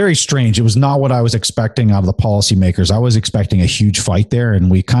was very strange. It was not what I was expecting out of the policymakers. I was expecting a huge fight there, and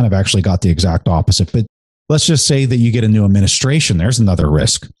we kind of actually got the exact opposite. But let's just say that you get a new administration. There's another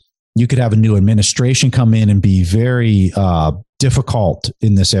risk. You could have a new administration come in and be very difficult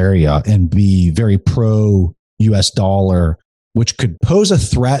in this area and be very pro US dollar, which could pose a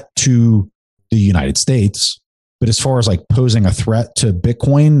threat to the United States. But as far as like posing a threat to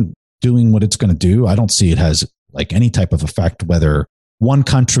Bitcoin doing what it's going to do, I don't see it has like any type of effect, whether one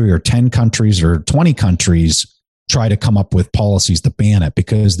country or 10 countries or 20 countries try to come up with policies to ban it,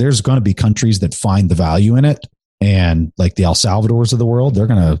 because there's going to be countries that find the value in it. And like the El Salvadors of the world, they're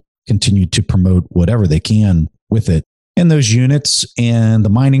going to continue to promote whatever they can with it. And those units and the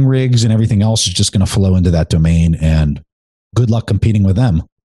mining rigs and everything else is just going to flow into that domain. And good luck competing with them.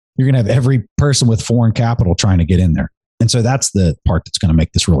 You're going to have every person with foreign capital trying to get in there. And so that's the part that's going to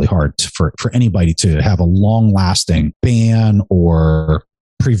make this really hard for anybody to have a long-lasting ban or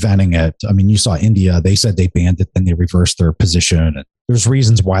preventing it. I mean, you saw India, they said they banned it, then they reversed their position. And there's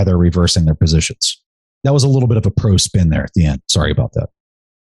reasons why they're reversing their positions. That was a little bit of a pro spin there at the end. Sorry about that.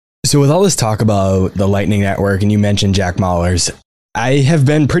 So with all this talk about the Lightning Network, and you mentioned Jack Mallers, I have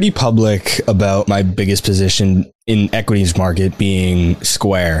been pretty public about my biggest position in equities market being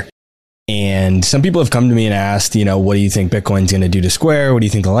Square. And some people have come to me and asked, what do you think Bitcoin's going to do to Square? What do you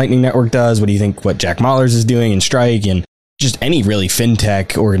think the Lightning Network does? What do you think what Jack Mallers is doing in Strike and just any really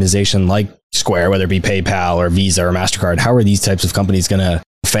fintech organization like Square, whether it be PayPal or Visa or MasterCard? How are these types of companies going to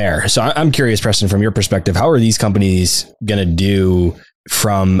fare? So I'm curious, Preston, from your perspective, how are these companies going to do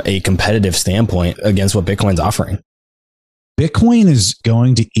from a competitive standpoint against what Bitcoin's offering? Bitcoin is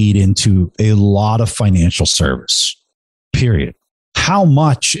going to eat into a lot of financial service, period. How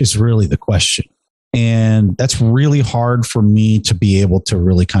much is really the question. And that's really hard for me to be able to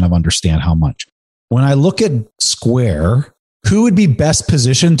really kind of understand how much. When I look at Square, who would be best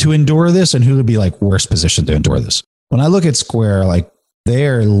positioned to endure this and who would be like worst positioned to endure this? When I look at Square, like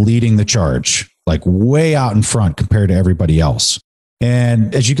they're leading the charge, like way out in front compared to everybody else.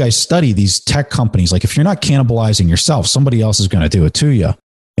 And as you guys study these tech companies, like if you're not cannibalizing yourself, somebody else is going to do it to you.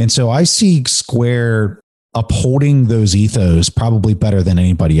 And so I see Square upholding those ethos probably better than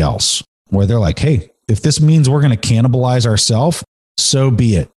anybody else, where they're like, hey, if this means we're going to cannibalize ourselves, so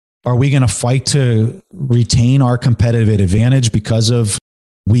be it. Are we going to fight to retain our competitive advantage because of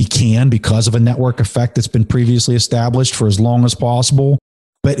a network effect that's been previously established for as long as possible,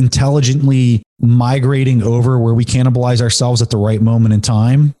 but intelligently migrating over where we cannibalize ourselves at the right moment in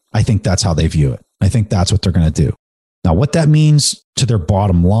time? I think that's how they view it. I think that's what they're going to do. Now, what that means to their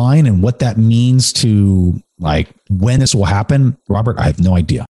bottom line and what that means to like when this will happen, Robert, I have no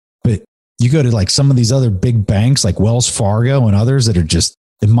idea. But you go to like some of these other big banks like Wells Fargo and others that are just,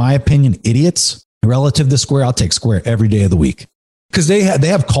 in my opinion, idiots relative to Square. I'll take Square every day of the week because they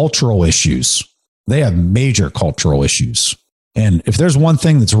have cultural issues. They have major cultural issues. And if there's one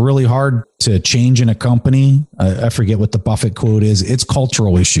thing that's really hard to change in a company, I forget what the Buffett quote is. It's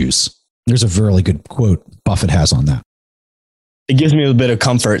cultural issues. There's a really good quote Buffett has on that. It gives me a bit of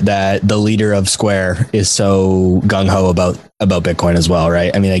comfort that the leader of Square is so gung-ho about Bitcoin as well,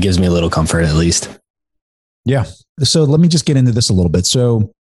 right? I mean, that gives me a little comfort at least. Yeah. So let me just get into this a little bit.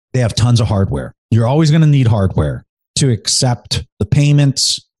 So they have tons of hardware. You're always going to need hardware to accept the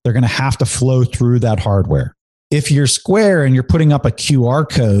payments. They're going to have to flow through that hardware. If you're Square and you're putting up a QR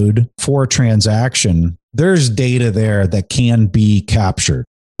code for a transaction, there's data there that can be captured.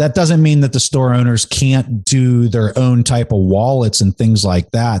 That doesn't mean that the store owners can't do their own type of wallets and things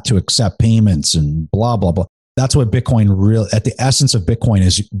like that to accept payments and blah, blah, blah. That's what Bitcoin really, at the essence of Bitcoin,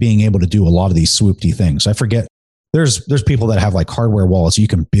 is being able to do a lot of these swoopty things. I forget, there's people that have like hardware wallets you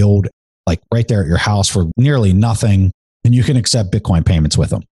can build like right there at your house for nearly nothing, and you can accept Bitcoin payments with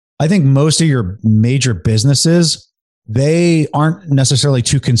them. I think most of your major businesses, they aren't necessarily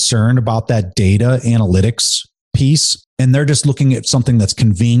too concerned about that data analytics piece. And they're just looking at something that's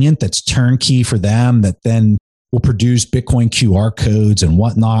convenient, that's turnkey for them, that then will produce Bitcoin QR codes and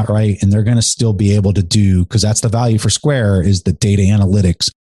whatnot, right? And they're going to still be able to do, because that's the value for Square, is the data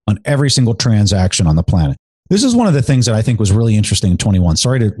analytics on every single transaction on the planet. This is one of the things that I think was really interesting in 21.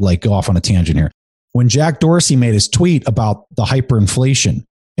 Sorry to like go off on a tangent here. When Jack Dorsey made his tweet about the hyperinflation,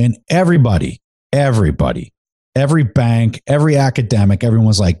 and everybody, every bank, every academic,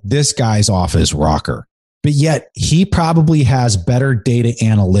 everyone's like, this guy's off his rocker. But yet he probably has better data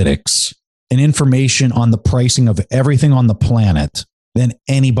analytics and information on the pricing of everything on the planet than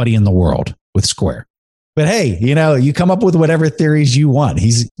anybody in the world with Square. But hey, you come up with whatever theories you want.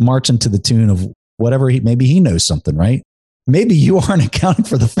 He's marching to the tune of whatever maybe he knows something, right? Maybe you aren't accounting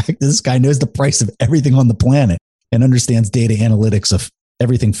for the fact that this guy knows the price of everything on the planet and understands data analytics of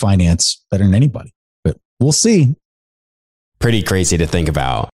everything finance better than anybody. But we'll see. Pretty crazy to think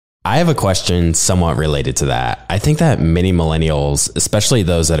about. I have a question somewhat related to that. I think that many millennials, especially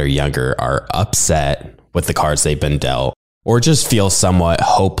those that are younger, are upset with the cards they've been dealt or just feel somewhat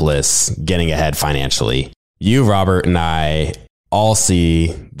hopeless getting ahead financially. You, Robert, and I all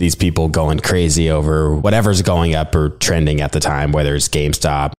see these people going crazy over whatever's going up or trending at the time, whether it's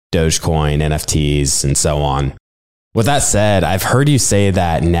GameStop, Dogecoin, NFTs, and so on. With that said, I've heard you say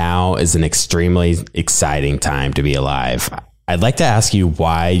that now is an extremely exciting time to be alive. I'd like to ask you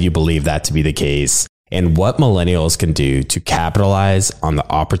why you believe that to be the case and what millennials can do to capitalize on the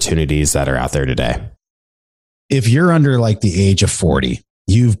opportunities that are out there today. If you're under like the age of 40,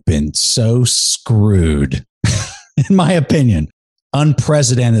 you've been so screwed, in my opinion,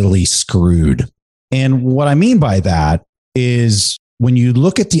 unprecedentedly screwed. And what I mean by that is when you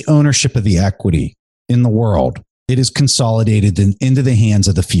look at the ownership of the equity in the world, it is consolidated into the hands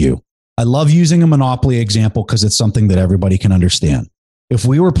of the few. I love using a Monopoly example because it's something that everybody can understand. If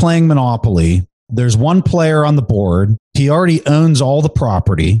we were playing Monopoly, there's one player on the board. He already owns all the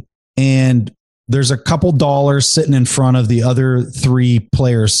property, and There's a couple dollars sitting in front of the other 3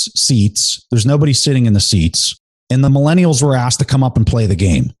 players' seats. There's nobody sitting in the seats. And the millennials were asked to come up and play the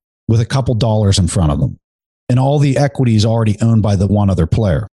game with a couple dollars in front of them. And all the equity is already owned by the one other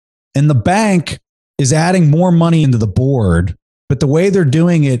player. And the bank is adding more money into the board, but the way they're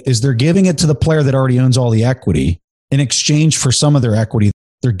doing it is they're giving it to the player that already owns all the equity. In exchange for some of their equity,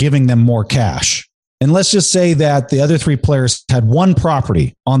 they're giving them more cash. And let's just say that the other 3 players had one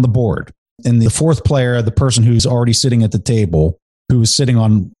property on the board. And the 4th player, the person who's already sitting at the table, who's sitting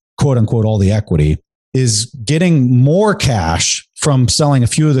on quote unquote all the equity, is getting more cash from selling a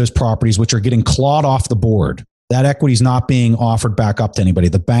few of those properties, which are getting clawed off the board. That equity is not being offered back up to anybody.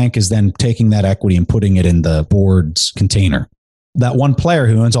 The bank is then taking that equity and putting it in the board's container. That one player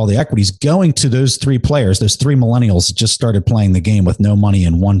who owns all the equity is going to those 3 players, those 3 millennials that just started playing the game with no money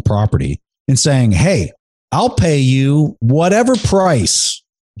in one property, and saying, hey, I'll pay you whatever price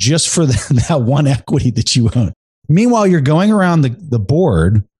just for that one equity that you own. Meanwhile, you're going around the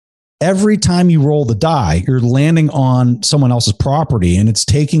board. Every time you roll the die, you're landing on someone else's property, and it's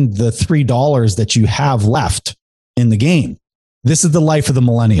taking the $3 that you have left in the game. This is the life of the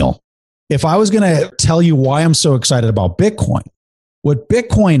millennial. If I was going to tell you why I'm so excited about Bitcoin, what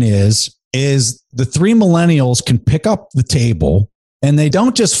Bitcoin is the 3 millennials can pick up the table, and they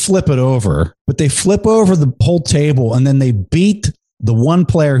don't just flip it over, but they flip over the whole table, and then they beat the one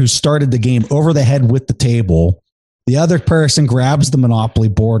player who started the game over the head with the table. The other person grabs the Monopoly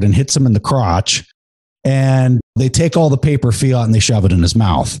board and hits him in the crotch, and they take all the paper fiat and they shove it in his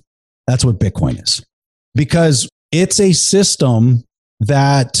mouth. That's what Bitcoin is. Because it's a system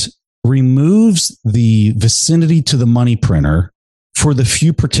that removes the vicinity to the money printer for the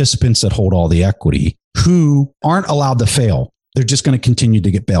few participants that hold all the equity who aren't allowed to fail. They're just going to continue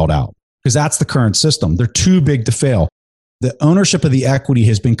to get bailed out because that's the current system. They're too big to fail. The ownership of the equity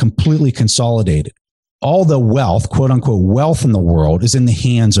has been completely consolidated. All the wealth, quote unquote, wealth in the world is in the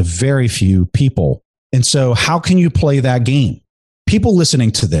hands of very few people. And so how can you play that game? People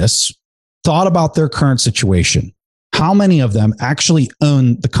listening to this thought about their current situation. How many of them actually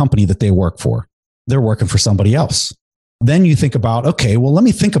own the company that they work for? They're working for somebody else. Then you think about, okay, well, let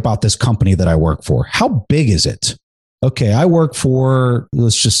me think about this company that I work for. How big is it? Okay, I work for,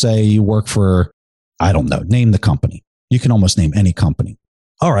 let's just say you work for, I don't know, name the company. You can almost name any company.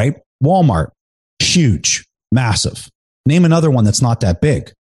 All right, Walmart, huge, massive. Name another one that's not that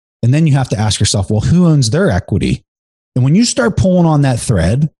big. And then you have to ask yourself, well, who owns their equity? And when you start pulling on that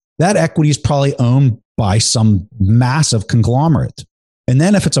thread, that equity is probably owned by some massive conglomerate. And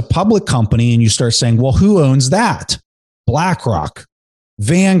then if it's a public company and you start saying, well, who owns that? BlackRock,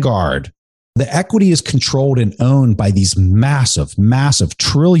 Vanguard. The equity is controlled and owned by these massive, massive $1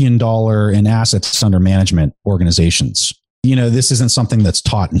 trillion in assets under management organizations. You know, this isn't something that's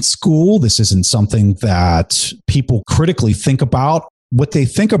taught in school. This isn't something that people critically think about. What they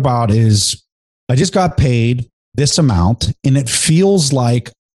think about is, I just got paid this amount, and it feels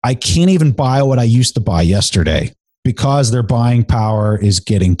like I can't even buy what I used to buy yesterday because their buying power is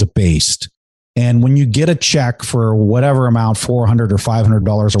getting debased. And when you get a check for whatever amount, $400 or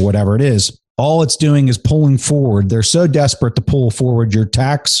 $500 or whatever it is, all it's doing is pulling forward. They're so desperate to pull forward your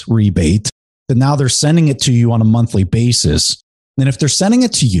tax rebate that now they're sending it to you on a monthly basis. And if they're sending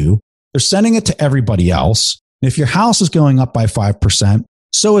it to you, they're sending it to everybody else. And if your house is going up by 5%,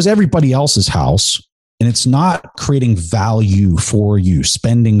 so is everybody else's house. And it's not creating value for you,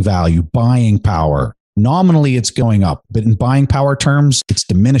 spending value, buying power. Nominally, it's going up, but in buying power terms, it's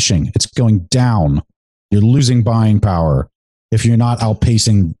diminishing. It's going down. You're losing buying power if you're not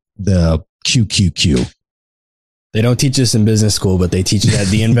outpacing the QQQ. They don't teach this in business school, but they teach it at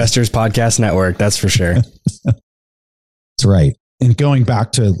the Investors Podcast Network. That's for sure. That's right. And going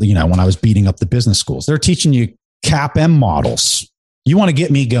back to, you know, when I was beating up the business schools, they're teaching you CAPM models. You want to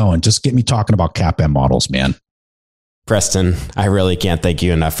get me going, just get me talking about CAPM models, man. Preston, I really can't thank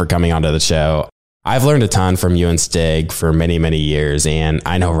you enough for coming onto the show. I've learned a ton from you and Stig for many, many years, and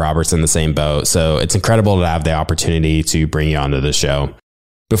I know Robert's in the same boat. So it's incredible to have the opportunity to bring you onto the show.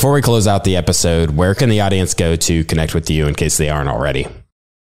 Before we close out the episode, where can the audience go to connect with you in case they aren't already?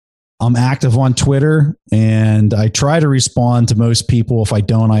 I'm active on Twitter, and I try to respond to most people. If I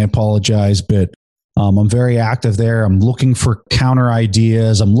don't, I apologize, but I'm very active there. I'm looking for counter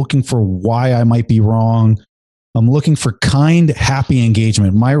ideas. I'm looking for why I might be wrong. I'm looking for kind, happy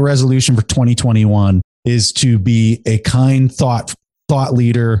engagement. My resolution for 2021 is to be a kind thought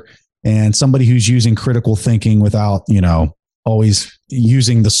leader and somebody who's using critical thinking without, you know, always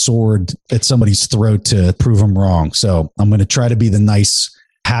using the sword at somebody's throat to prove them wrong. So I'm going to try to be the nice,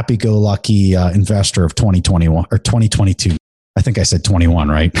 happy-go-lucky investor of 2021 or 2022. I think I said 21,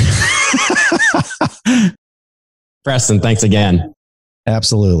 right? Preston, thanks again.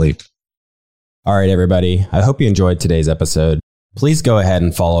 Absolutely. All right, everybody. I hope you enjoyed today's episode. Please go ahead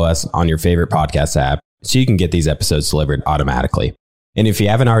and follow us on your favorite podcast app so you can get these episodes delivered automatically. And if you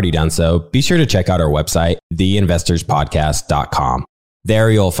haven't already done so, be sure to check out our website, theinvestorspodcast.com.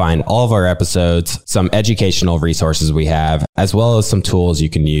 There you'll find all of our episodes, some educational resources we have, as well as some tools you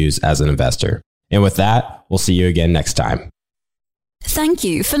can use as an investor. And with that, we'll see you again next time. Thank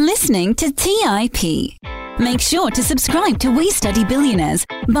you for listening to TIP. Make sure to subscribe to We Study Billionaires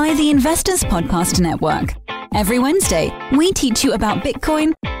by the Investors Podcast Network. Every Wednesday, we teach you about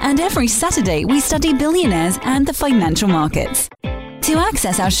Bitcoin, and every Saturday, we study billionaires and the financial markets. To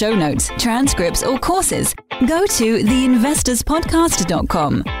access our show notes, transcripts, or courses, go to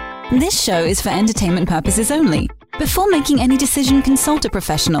theinvestorspodcast.com. This show is for entertainment purposes only. Before making any decision, consult a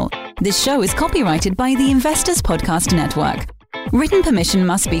professional. This show is copyrighted by the Investors Podcast Network. Written permission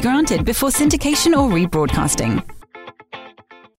must be granted before syndication or rebroadcasting.